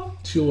awesome.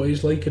 See what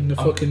he's like in the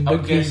fucking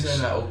big leagues. I'm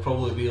guessing it'll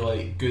probably be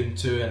like Goon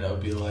 2 and it'll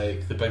be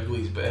like the big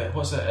leagues. But it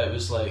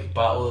was like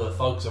Battle of the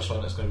Thugs or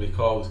something it's going to be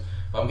called.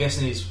 But I'm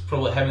guessing he's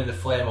probably him and the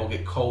Phlegm will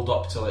get called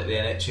up to like the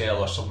NHL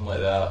or something like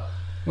that.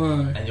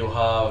 Aye. And you'll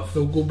have...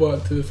 They'll go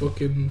back to the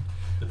fucking...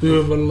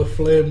 whoever the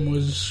Phlegm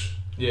was...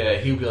 Yeah,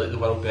 he'll be like the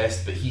world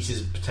best, but he's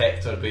his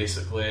protector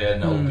basically,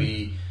 and it'll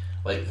be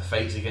like the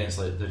fights against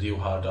like the real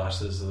hard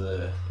asses of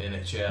the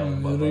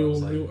NHL.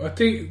 The real. I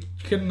think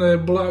can the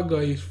black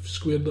guy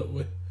squared up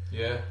with?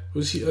 Yeah.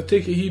 Was he? I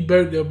take it he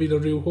bound to have been a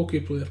real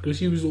hockey player because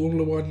he was the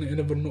only one that he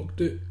never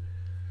knocked out.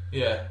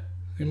 Yeah.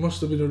 He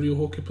must have been a real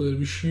hockey player. He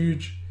was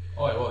huge.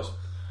 Oh, he was.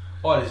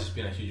 Oh, he's just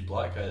been a huge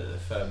black guy that they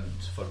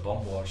filmed for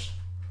Bum Wars.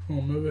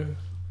 Oh, maybe.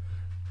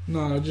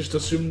 Nah, I just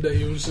assumed that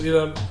he was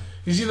either.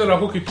 He's either a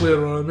hockey player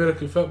or an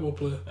American football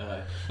player.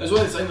 It was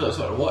one of the things that I was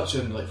sort of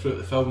watching like throughout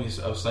the film.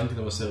 I was thinking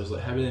to myself,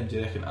 like, how many of them do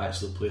you reckon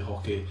actually play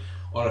hockey,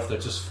 or if they're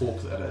just folk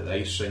that are at the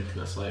ice rink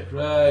and it's like,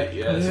 right,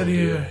 yeah, it's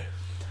okay.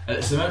 And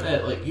it's the amount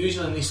that, like,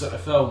 usually in these sort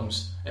of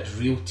films, it's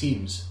real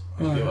teams.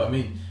 You know what I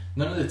mean?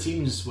 None of the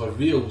teams were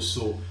real,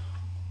 so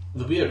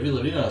they'll be at real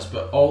arenas,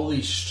 but all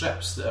these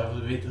strips that are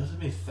made, they've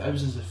made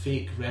thousands of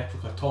fake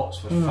replica tops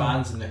for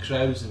fans in the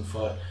crowds and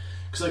for.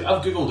 Because like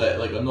I've googled it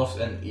like enough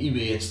on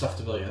eBay and stuff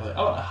to be like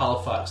I want a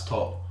Halifax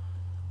top.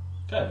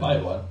 Can't buy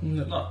one.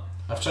 No.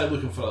 I've tried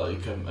looking for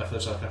like if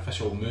there's like an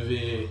official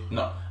movie.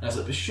 No. And I was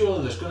like, but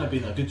surely there's going to be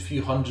a good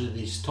few hundred of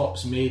these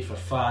tops made for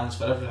fans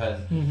for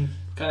everything.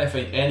 Can't I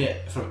find any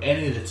from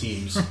any of the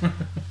teams?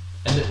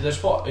 And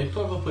there's what it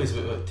probably plays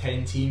about like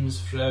 10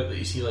 teams throughout that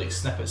you see like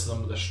snippets of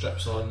them with their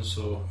strips on.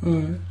 So.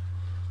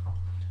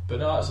 But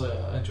no, it's like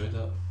I enjoyed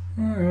that.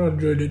 I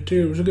enjoyed it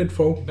too. It was a good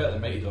film. Better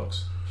than Mighty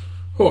Ducks.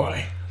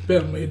 Why?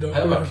 Better than Mighty Ducks.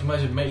 I can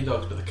imagine Mighty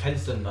Ducks, but the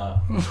kids done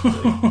that.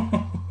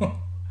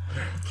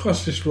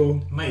 That's just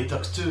wrong. Mighty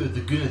Ducks 2,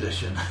 the Goon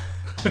edition.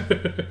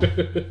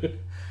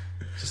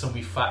 Just some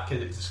wee fat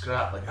kid to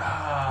scrap, like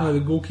the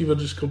goalkeeper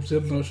just comes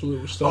in now, so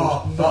little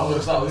stars.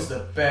 That was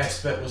the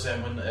best bit. Was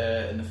when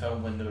in the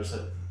film when there was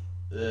at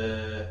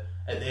the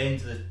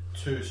end of the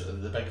two sort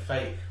of the big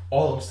fight,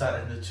 all of them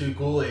started in the two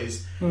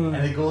goalies, and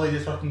the goalie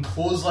just fucking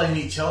clothesline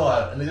each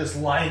other, and they just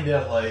lying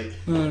there like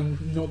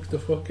knocked the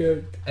fuck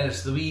out. And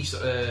it's the wee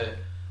sort of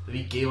the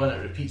wee gay one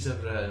that repeats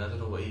everything. I don't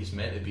know what he's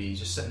meant to be. He's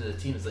just sitting in the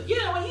team. It's like,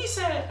 yeah, what he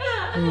said.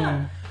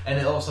 And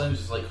it all of a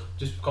sudden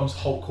just becomes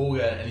Hulk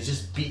Hogan, and he's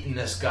just beating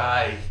this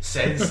guy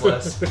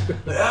senseless,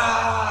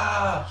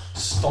 like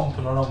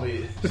stomping on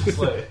him. It's just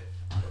like,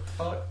 what the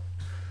fuck?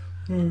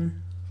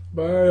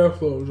 But I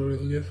thought it was a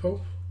really good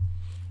film.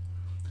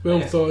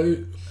 Well thought out.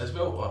 As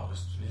well,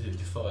 you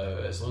thought out,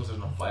 as long as there's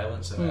no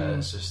violence in it,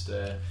 it's just.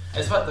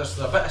 In fact, there's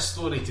a bit of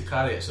story to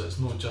carry it, so it's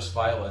not just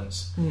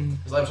violence.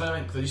 It's like I'm trying to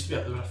think. There used to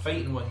be there was a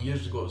fighting one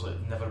years ago. It was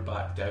like Never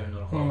Back Down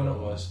or whatever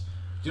it was.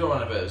 Do you know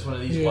what I'm about? It's one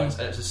of these ones,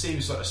 and it's the same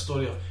sort of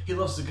story of he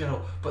loves the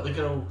girl, but the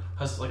girl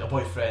has like a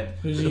boyfriend.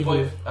 But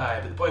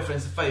the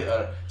boyfriend's the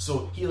fighter,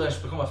 so he learns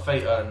to become a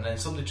fighter, and then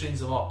somebody trains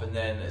him up, and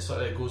then it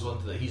sort of goes on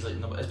to that he's like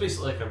it's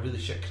basically like a really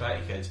shit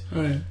Karate Kid.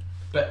 Right.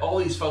 But all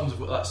these films have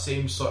got that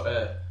same sort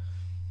of.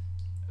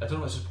 I don't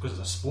know if it's because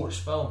it's a sports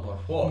film or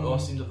what. They all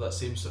seem to have that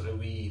same sort of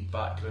wee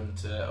background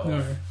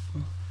to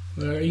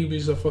it. He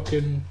was a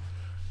fucking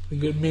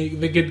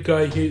the good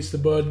guy hates the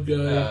bad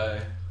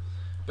guy.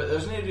 But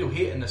there's no real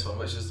hate in this one,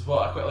 which is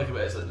what I quite like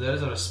about it. Is that there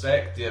is a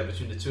respect there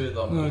between the two of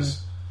them.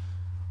 Because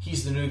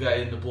he's the new guy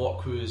in the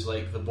block who is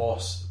like the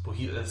boss, but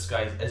this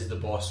guy is the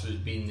boss who's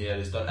been there,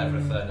 he's done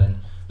everything, and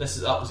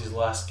that was his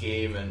last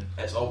game, and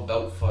it's all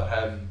built for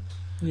him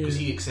because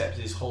he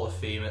accepted his Hall of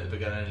Fame at the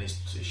beginning, and his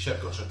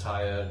ship got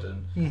retired,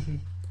 and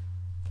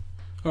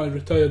I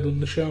retired on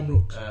the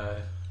Shamrocks.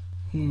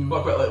 What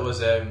I quite like was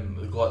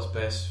the Glot's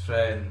best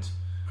friend.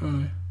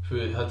 Who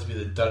had to be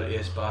the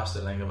dirtiest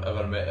bastard I think I've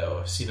ever met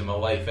or seen in my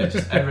life. It's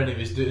just everything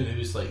he was doing, he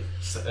was like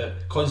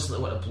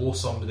constantly wanting to blow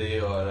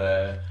somebody,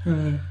 or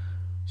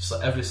just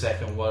like every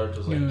second word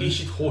was like he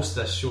should host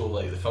this show,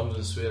 like the films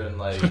and swearing,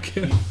 like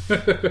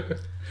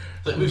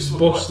like we've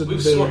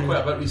sworn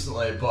quite a bit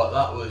recently, but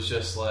that was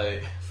just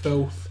like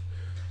filth.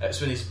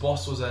 It's when his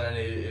boss was in and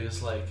he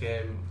was like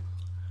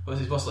what was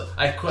his boss like?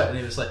 I quit, and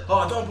he was like, "Oh,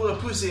 I don't want a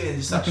pussy," and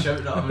he started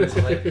shouting at him. And it's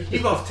like, "You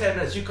got 10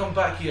 minutes. You come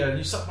back here and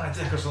you suck my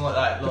dick or something like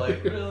that." They're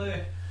like,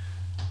 really?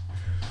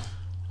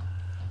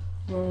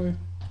 Oh,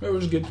 it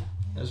was good.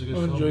 It was a good I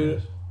film. enjoyed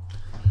it.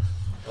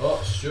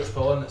 Oh, Stuart's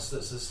pulling. That's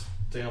his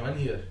thing. I'm in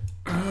here.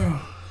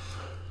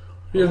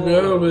 Here's me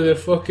out with the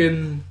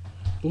fucking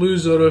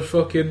loser of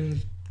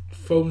fucking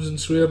films and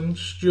swearing,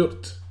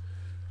 Stuart.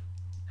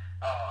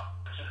 Oh,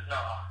 no.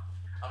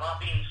 Am I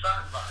being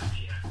sandbagged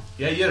here?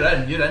 Yeah,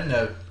 you're in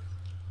now.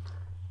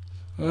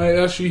 Aye,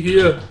 that's you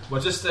here. We're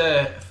just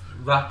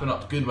wrapping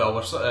up Goodwill.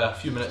 We're sort of a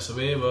few minutes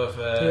away with...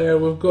 Yeah,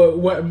 we've got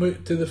wet him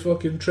out to the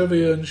fucking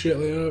trivia and shit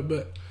like that,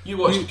 but... You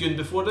watched Goon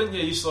before, didn't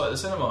you? You saw it at the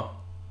cinema.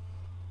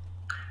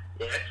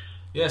 Yes.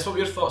 Yes, what were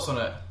your thoughts on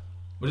it?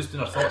 We're just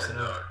doing our thoughts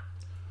now.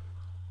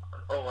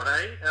 Oh,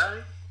 aye.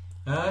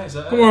 Aye, is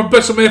that Come it? on,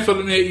 put some effort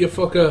in it, you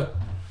fucker.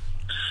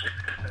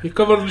 You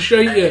covered in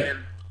shite yet?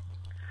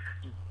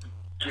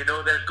 Do you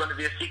know there's going to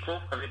be a sequel?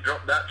 Have you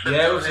dropped that?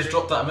 Yeah, we just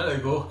dropped that a minute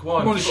ago. Come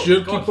on, Come on,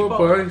 Stuart, keep up,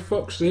 aye,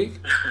 fuck's sake.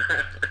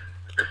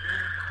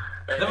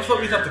 Never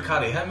thought we'd have to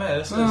carry him, eh?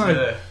 This is...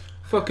 Aye.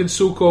 Fucking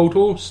so-called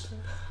host.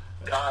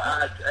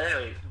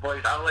 Anyway,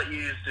 boys, I'll let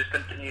you just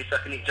continue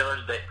sucking each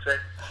other's dicks.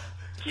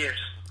 Cheers.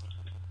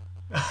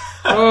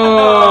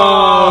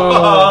 Oh!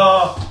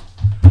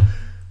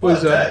 What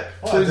What's a that? dick.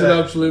 What a Who's an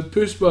dick. absolute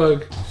puss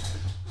bag?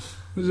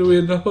 There's a way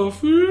and a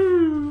half.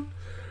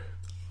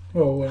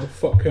 Oh well,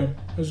 fuck him.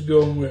 Let's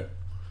go on with it.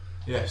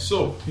 Yeah,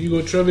 so... You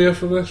got trivia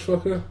for this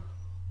fucker?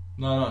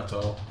 No, not at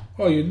all.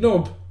 Oh, you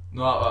knob.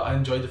 No, I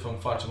enjoyed the film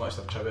far too much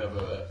to have trivia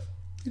about it.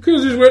 You could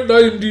have just went to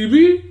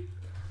IMDb.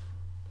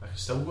 I can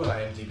still go to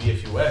IMDb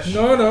if you wish.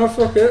 No,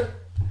 fuck it.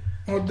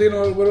 We're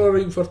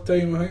alright for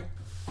time, I think.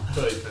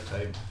 Right for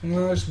time.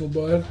 No, it's not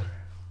bad.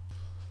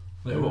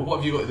 Right, what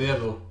have you got there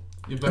though?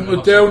 You've been I'm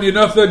not telling you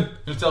nothing.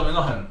 You're telling me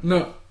nothing?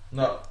 No.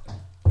 No.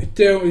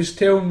 He's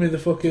telling me the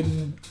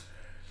fucking...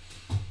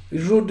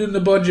 He's wrote down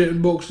the budget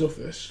and box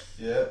office.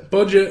 Yeah.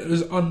 Budget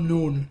is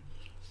unknown.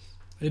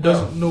 He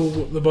doesn't know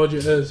what the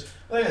budget is.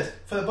 The thing is,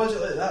 for a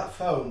budget like that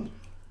film,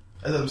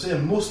 as I'm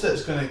saying, most of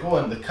it's going to go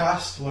on. The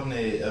cast are not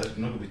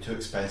going to be too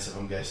expensive,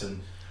 I'm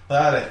guessing.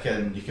 But I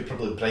reckon you could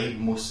probably bribe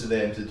most of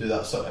them to do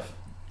that sort of...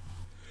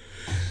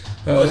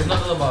 Well,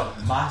 none of them are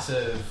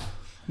massive.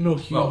 No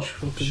huge Well,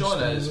 fucking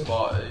Sean is, stars.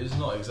 but he's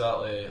not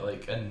exactly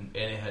like in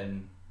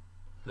anything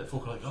that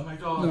folk are like, oh my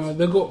god. No,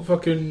 they got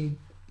fucking...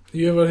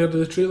 You ever heard of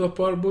the Trailer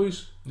Park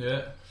Boys?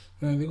 Yeah.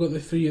 No, they got the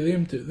three of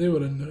them too. They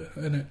were in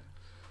it.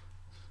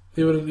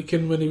 They were in the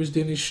kin when he was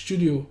doing his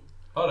studio.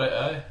 Alright,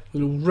 aye.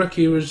 Little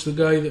Ricky was the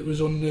guy that was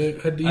on the...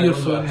 had the I know about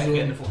earphones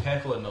getting on. the folk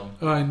heckling them.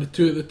 Aye, and the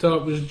two at the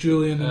top was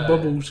Julian and Aye.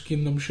 Bubbles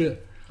giving them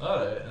shit.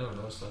 Alright, I never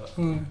noticed that.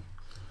 Aye.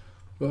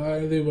 But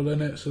aye, they were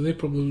in it, so they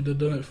probably would have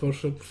done it for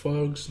some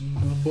fags and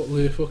a bottle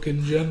of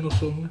fucking gin or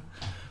something.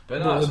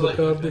 But Bottle no, of so like,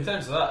 Bacardi. in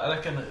terms of that, I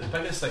reckon the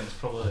biggest thing is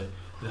probably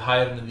the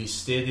hiring of these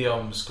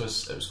stadiums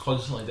because it was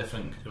constantly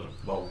different,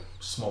 well,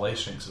 small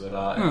ice rinks were at.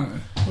 Aye,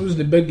 it was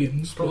the big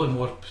ones. Probably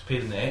more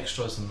paid in the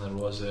extras than there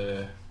was.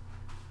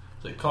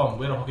 Like, come,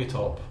 wear a hockey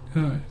top.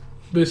 Aye,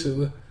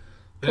 basically.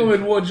 Come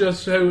and watch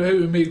us how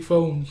to make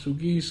films, we'll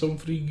give you some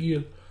free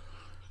gear.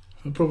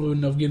 I probably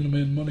wouldn't have given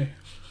them any money.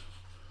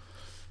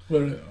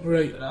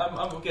 Right. And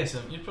I'm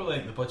guessing you'd probably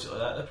think the budget like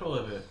that, they're probably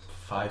about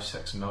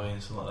 5-6 million,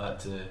 something like that,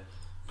 to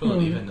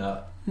probably even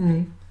that.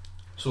 Mm.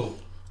 So,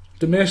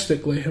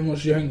 Domestically, how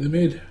much do you think they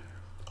made?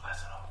 I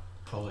don't know,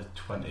 probably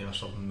 20 or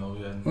something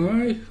million.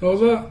 Aye, all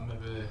that?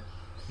 Maybe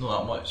not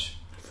that much.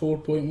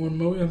 4.1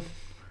 million.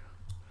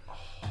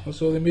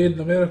 That's all they made in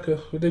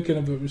America. We're thinking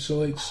about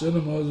select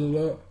cinemas or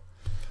that.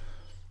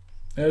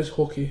 It is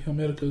hockey.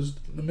 America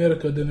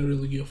didn't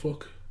really give a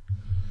fuck.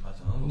 I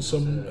don't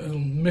know.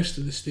 In most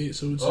of the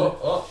states, I would say.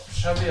 Oh,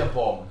 trivia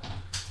bomb.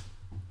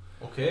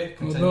 Okay,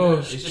 continue. no,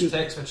 He just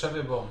texted me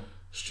trivia bomb.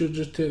 Stuart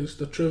just takes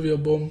the trivia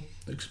bomb.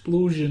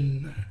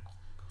 Explosion.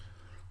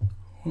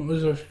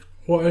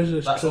 What is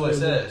this That's all trivia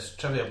it bomb? says,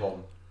 trivia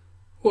bomb.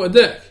 What a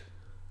dick.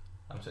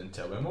 I'm saying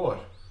tell me more.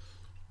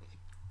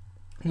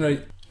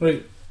 Right.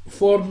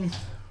 Foreign,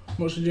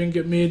 much did you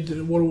get made in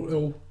the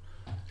world,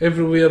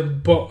 everywhere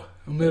but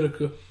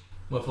America?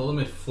 Well, if I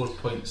only 4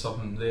 point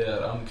something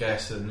there, I'm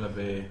guessing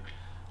maybe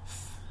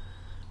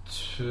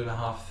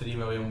 2.5-3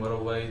 million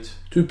worldwide.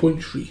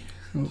 2.3.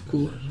 That's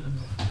cool.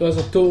 So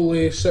that's a total of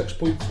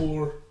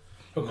 6.4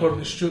 according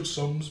to Stuart's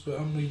sums, but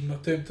I'm even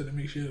attempting to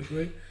make sure it's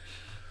right.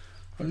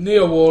 And the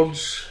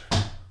awards,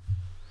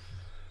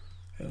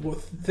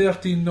 with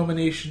 13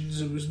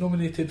 nominations, it was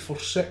nominated for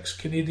 6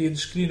 Canadian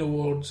Screen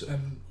Awards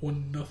and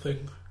won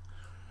nothing.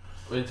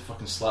 We need to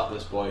fucking slap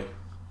this boy.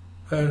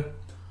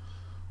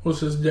 What's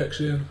this dick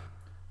saying?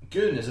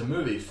 Goon is a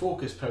movie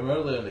focused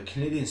primarily on the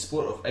Canadian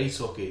sport of ice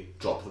hockey.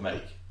 Drop the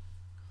mic.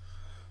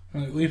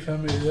 Right, leave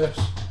him out of this.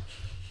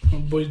 My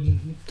boy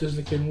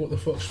doesn't care what the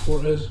fuck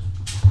sport is.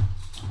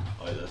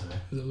 Oh, he doesn't.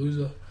 He's a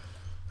loser.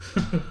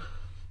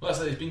 Well, that's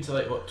like he's been to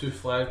like what 2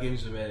 Flyer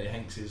games with me, and he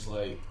thinks he's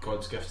like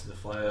God's gift to the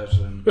Flyers,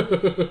 and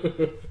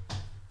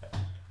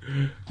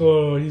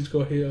Oh, he's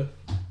got hater.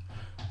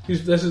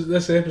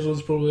 This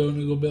episode's probably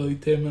only going to be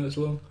like 10 minutes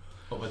long.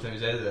 What by the time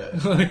he's edited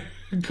it?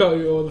 Cut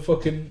out all the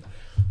fucking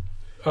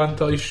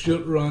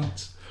anti-Stuart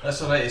rants.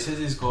 That's alright, he says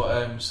he's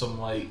got some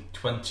like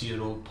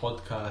 20-year-old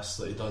podcasts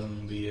that he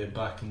done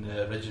back in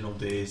the original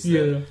days.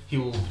 That he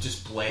will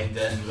just blend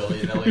in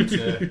willy-nilly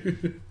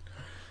to.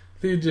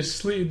 They just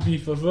slated me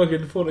for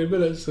fucking 40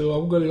 minutes, so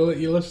I'm going to let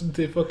you listen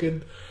to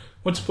fucking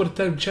Once Upon a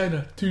Time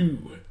China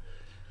 2.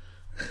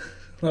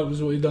 That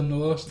was what he done the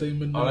last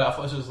time. Alright, I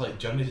thought this was like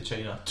Journey to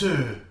China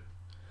 2.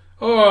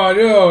 Oh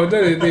no,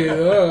 didn't do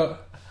that.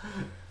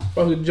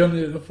 Fucking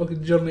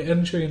Journey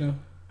in China.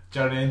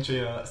 Journey in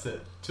China, that's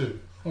it. 2.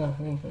 Oh,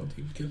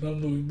 because I've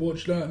not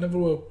watched that, never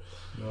will.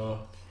 No.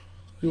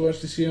 You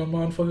watch to see a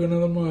man fucking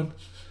another man.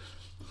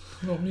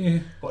 Not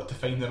me. What, to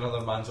find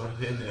another man's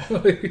already in there?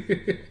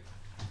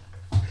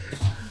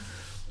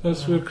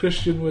 That's where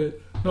Christian went.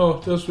 No,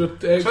 that's where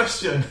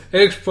Christian!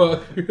 X-Pac.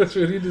 That's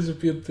where he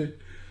disappeared to.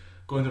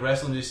 Going to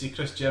wrestling, you see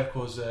Chris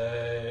Jericho's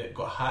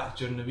got hacked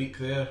during the week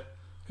there.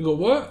 You got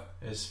what?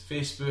 His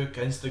Facebook,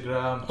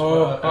 Instagram,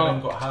 Twitter,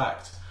 everything got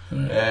hacked.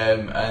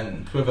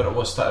 And whoever it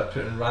was started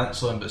putting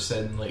rants on, but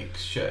saying like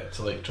shit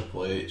to like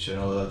Triple H and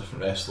all the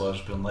different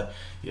wrestlers, being like,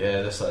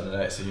 yeah, this, that, and the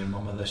next, and your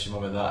mum and this, your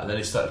mum and that. And then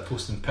he started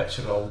posting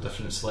pictures of all the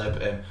different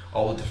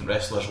all the different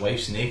wrestlers'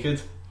 wives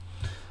naked.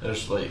 There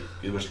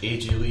was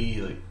AJ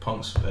Lee, like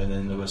Punk's, and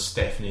then there was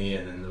Stephanie,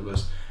 and then there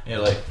was, and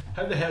you're like,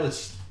 how the hell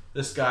is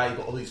this guy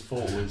got all these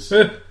photos?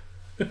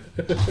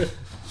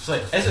 It's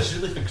like, is this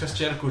really for Chris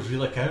Jericho's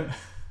real account?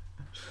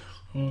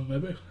 Oh,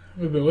 maybe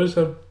it was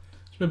him.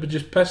 Maybe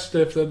just pissed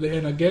if they're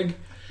doing a gig.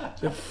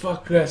 So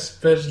fuck this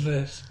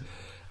business.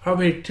 I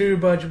made too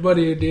much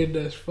money doing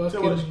this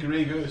fucking. Too much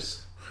Grey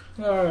Goose.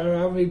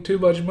 I made too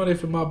much money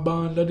for my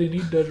band. I didn't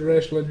need this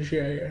wrestling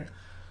shit.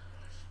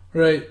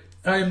 Right,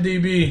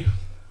 IMDb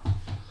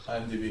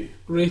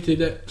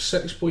rated at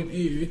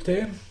 6.8 out of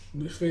 10.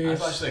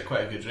 That's actually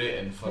quite a good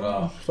rating for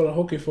a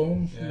hockey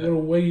film. Yeah.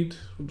 Worldwide,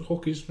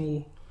 hockey's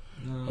no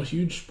a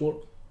huge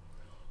sport.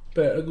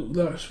 But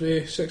that's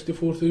for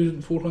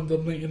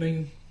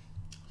 64,499.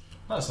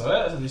 That's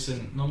alright, that's a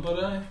decent number,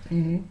 eh?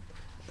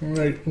 Mm-hmm.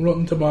 Right,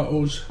 Rotten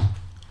Tomatoes.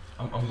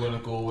 I'm going to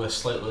go with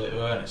slightly.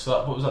 So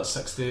that, what was that?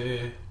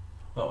 60.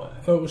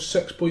 That was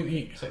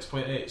 6.8.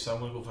 6.8. So I'm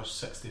going to go for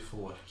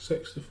 64.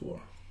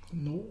 64.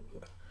 No.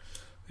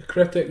 The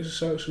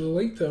critics actually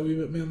liked it a wee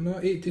bit more than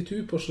that.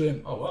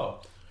 82%. Oh wow.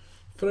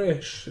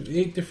 Fresh.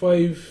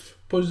 85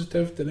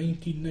 positive to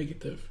 19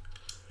 negative.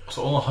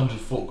 So only 100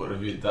 folk got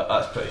reviewed.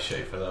 That's pretty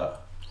shite for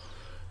that.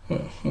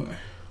 Well,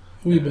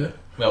 wee bit.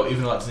 Well,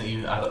 even though that doesn't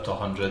even add up to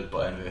 100,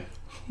 but anyway.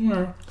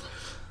 Yeah.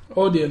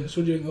 Audience,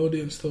 what do you think the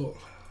audience thought?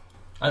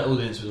 I think the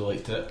audience would have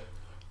liked it.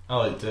 I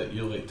liked it,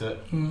 you liked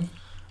it. Mm.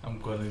 I'm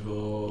going to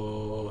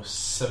go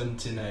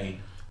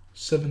 79.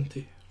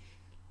 70.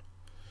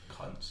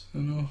 Cunts. I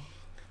know.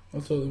 I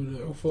thought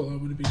that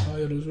would have been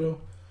higher as well.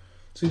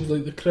 Seems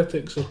like the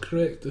critics are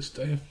correct this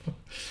time.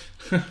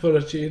 For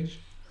a change.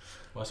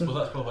 Well, I suppose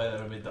that's probably why they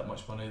never made that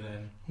much money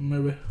then.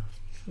 Maybe.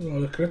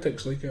 Well, the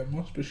critics like it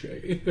must be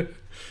shitty.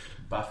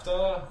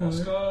 BAFTA,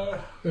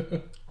 Oscar.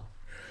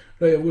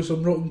 Right, I've got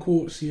some rotten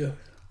quotes here.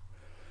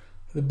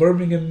 The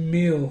Birmingham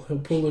Mail, it'll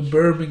probably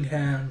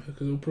Birmingham,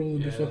 because it'll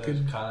probably be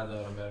fucking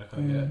Canada or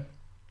America,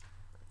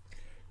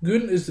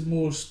 Goon is the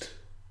most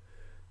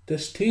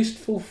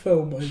distasteful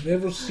film I've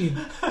ever seen.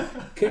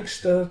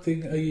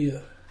 Kickstarting a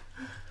year.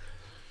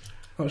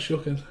 That's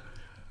shocking.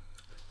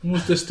 The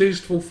most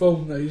distasteful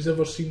film that he's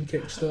ever seen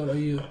kickstart a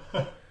year.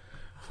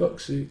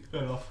 Fuck's sake.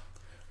 Fair enough.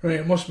 Right,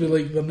 it must be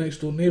like their next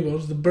door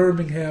neighbours, the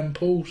Birmingham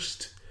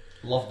Post.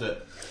 Loved it.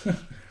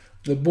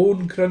 The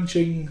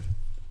bone-crunching,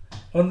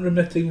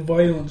 unremitting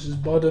violence is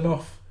bad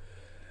enough,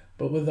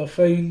 but what I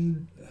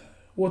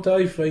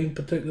find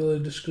particularly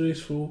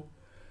disgraceful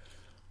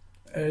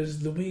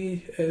is the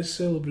way it is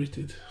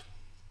celebrated.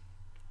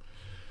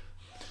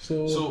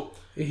 So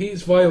he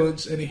hates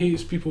violence and he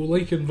hates people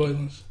liking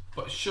violence.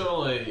 But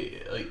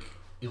surely, like,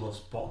 he loves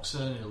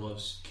boxing, he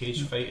loves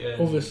cage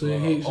fighting. Obviously,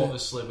 he hates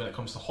obviously, when it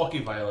comes to hockey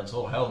violence,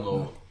 oh hell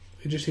no.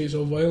 He just hates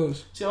all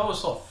violence. See, I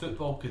always thought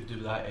football could do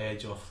that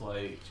edge of,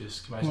 like,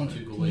 just imagine What?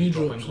 2 goalies Knee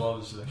dropping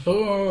drops. gloves.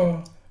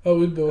 Oh, that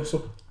would be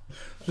awesome.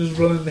 Just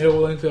running the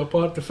hell into a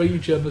park to fight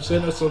each other in the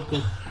centre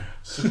circle.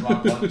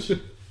 Superman punch.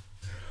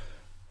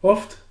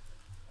 Oft.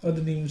 I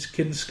didn't even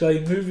ken Sky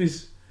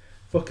Movies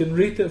fucking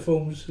rated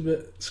films,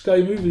 but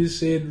Sky Movies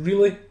said,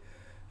 really?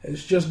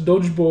 It's just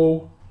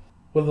dodgeball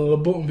with a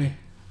lobotomy.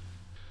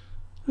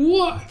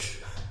 What?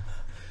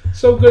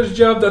 Some guy's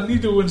jabbed a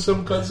needle in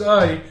some cunt's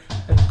eye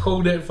and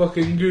called it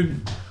fucking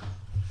Goon.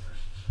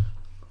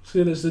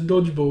 Saying it's the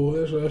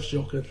dodgeball, that's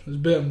shocking. It's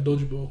better than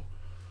dodgeball.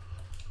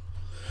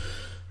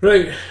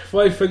 Right,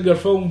 5 finger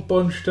film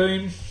punch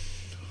time.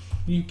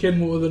 You ken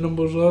what the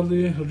numbers are, do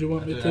you? Or do you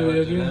want me to tell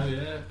you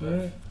again?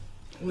 Right.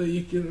 Let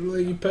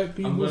you pick.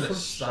 I'm going to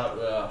start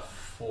with a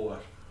 4.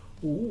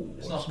 Ooh,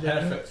 it's not a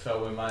perfect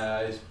film in my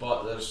eyes,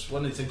 but there's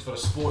one of the things for a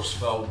sports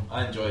film.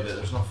 I enjoyed it.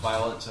 There's enough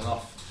violence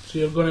enough. So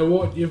you're going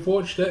to you've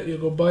watched it, you're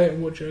going to buy it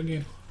and watch it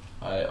again.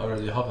 I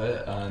already have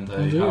it, and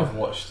I have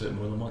watched it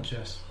more than once,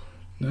 yes.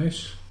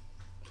 Nice.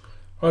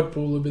 I'd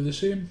probably be the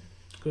same,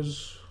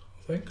 because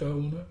I think I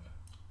own it.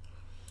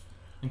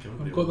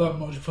 I've got that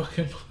much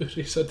fucking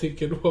Blu-rays, I take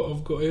care of what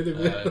I've got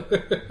anyway.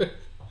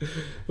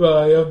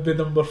 But I have been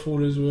number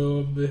 4 as well,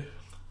 and be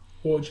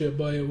watch it,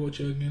 buy it, watch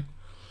it again.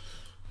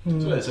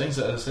 So it's things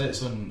that I said,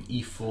 it's on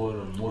E4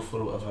 or More4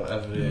 or whatever,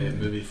 every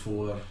movie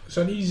 4. It's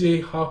an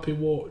easy, happy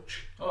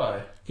watch. Oh,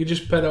 aye. You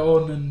just put it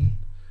on and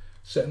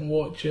sit and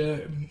watch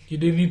it. And you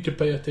don't need to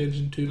pay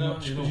attention too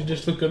much, because you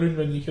just look around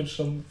when you hear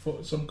some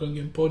guy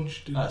getting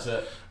punched and that's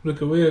it.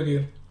 Look away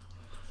again.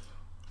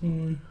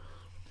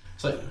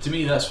 It's like, to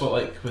me, that's what,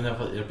 like,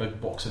 whenever like, your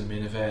big boxing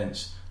main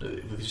events,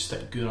 we could just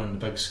stick Goon on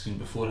the big screen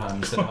beforehand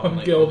instead of having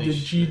like get all the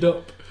G'd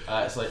up.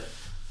 It's like,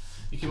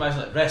 you can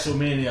imagine like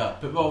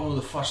WrestleMania, but we all know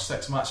the first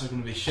 6 matches are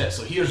going to be shit,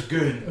 so here's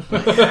Goon.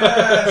 Like,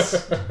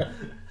 yes!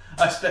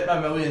 I spent my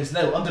millions.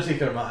 Now,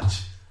 Undertaker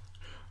match.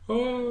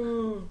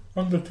 Oh,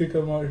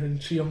 Undertaker match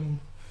and see him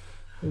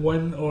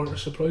win or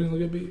surprisingly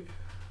get beat.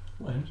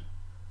 Win?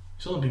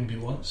 He's only been beat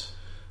once.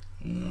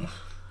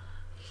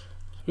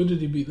 Who did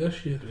he beat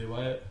this year? Bray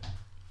Wyatt.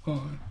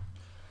 Oh,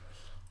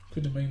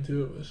 couldn't mind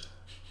who it was.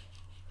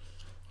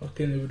 I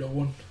reckon he would have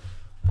won.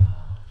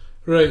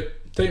 Right,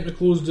 time to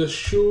close this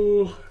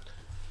show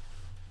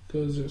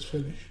because it's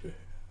finished.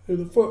 Who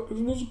the fuck is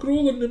most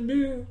scrolling in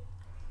there?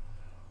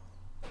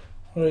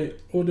 Right,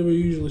 what do we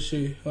usually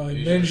say?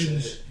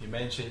 Mentions. You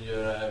mention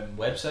your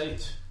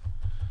website.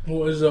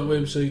 What is that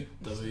website?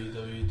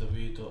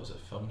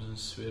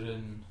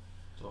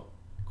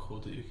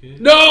 www.it'sfilmsandswearing.co.uk.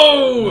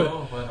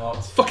 No! Why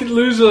not? Fucking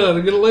loser,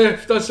 I got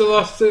left. That's the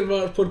last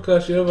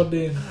podcast you ever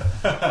done.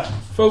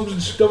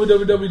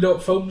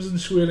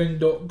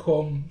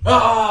 www.filmsandswearing.com.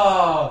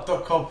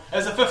 .com.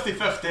 It's a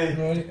 50-50.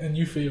 Right, and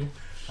you fail.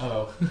 Oh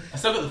well. I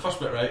still got the first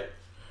bit right.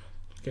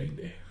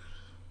 Kinda.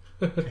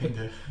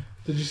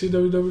 Did you say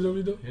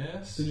www?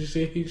 Yes. Did you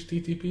say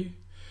HTTP?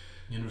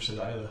 You never said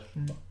that either.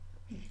 No.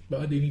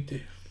 But I didn't need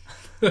to.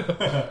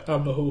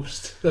 I'm the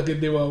host. I can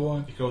do what I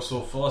want. You can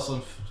also follow us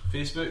on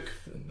Facebook.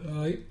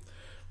 Alright.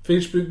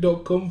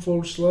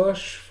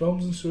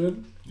 Facebook.com/Films and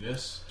Swearing.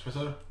 Yes.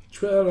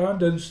 Twitter and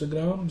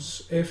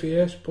Instagram's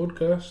FAS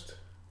podcast.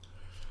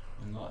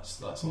 And that's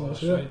all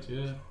that's right,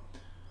 yeah.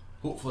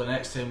 Hopefully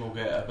next time we'll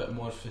get a bit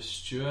more for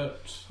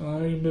Stuart.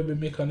 Aye, maybe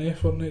make an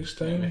effort next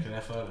time. Make an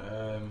effort.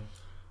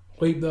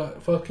 Wipe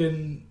that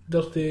fucking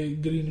dirty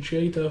green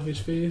shite off his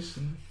face.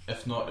 And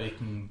if not, he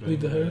can bring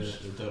the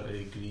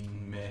dirty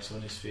green mess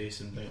on his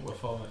face and bring it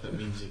with him if it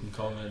means he can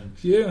come and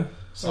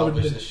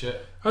salvage the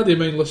shit. I don't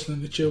mind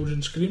listening to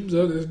children's screams.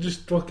 It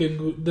just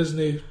fucking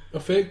doesn't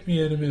affect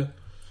me anymore.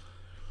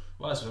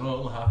 Well, that's we're not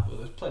only happy.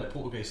 There's plenty of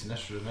poltergeists in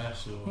this room,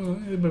 so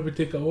maybe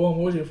take it along,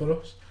 watch it for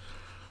us.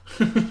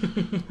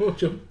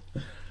 Watch him.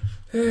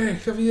 Hey,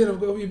 come here, I've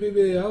got a wee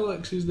baby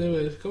Alex who's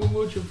there. Come and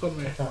watch him for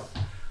me.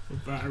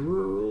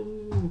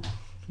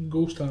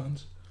 Ghost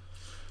hands.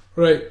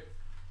 Right,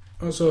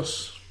 that's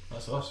us.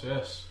 That's us,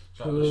 yes.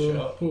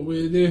 So, what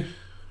we do?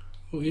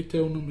 What are you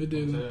telling them to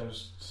do then? I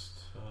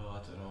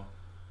don't know.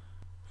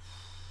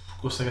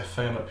 Go stick a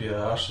finger up your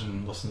arse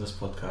and listen to this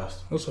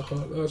podcast. That's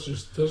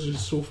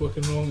just so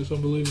fucking wrong, it's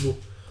unbelievable.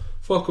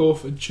 Fuck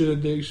off and tune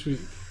in next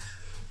week.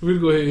 We're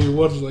going to hear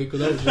words like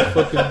that was just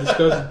fucking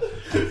disgusting.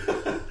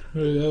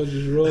 Right, that was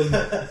just wrong.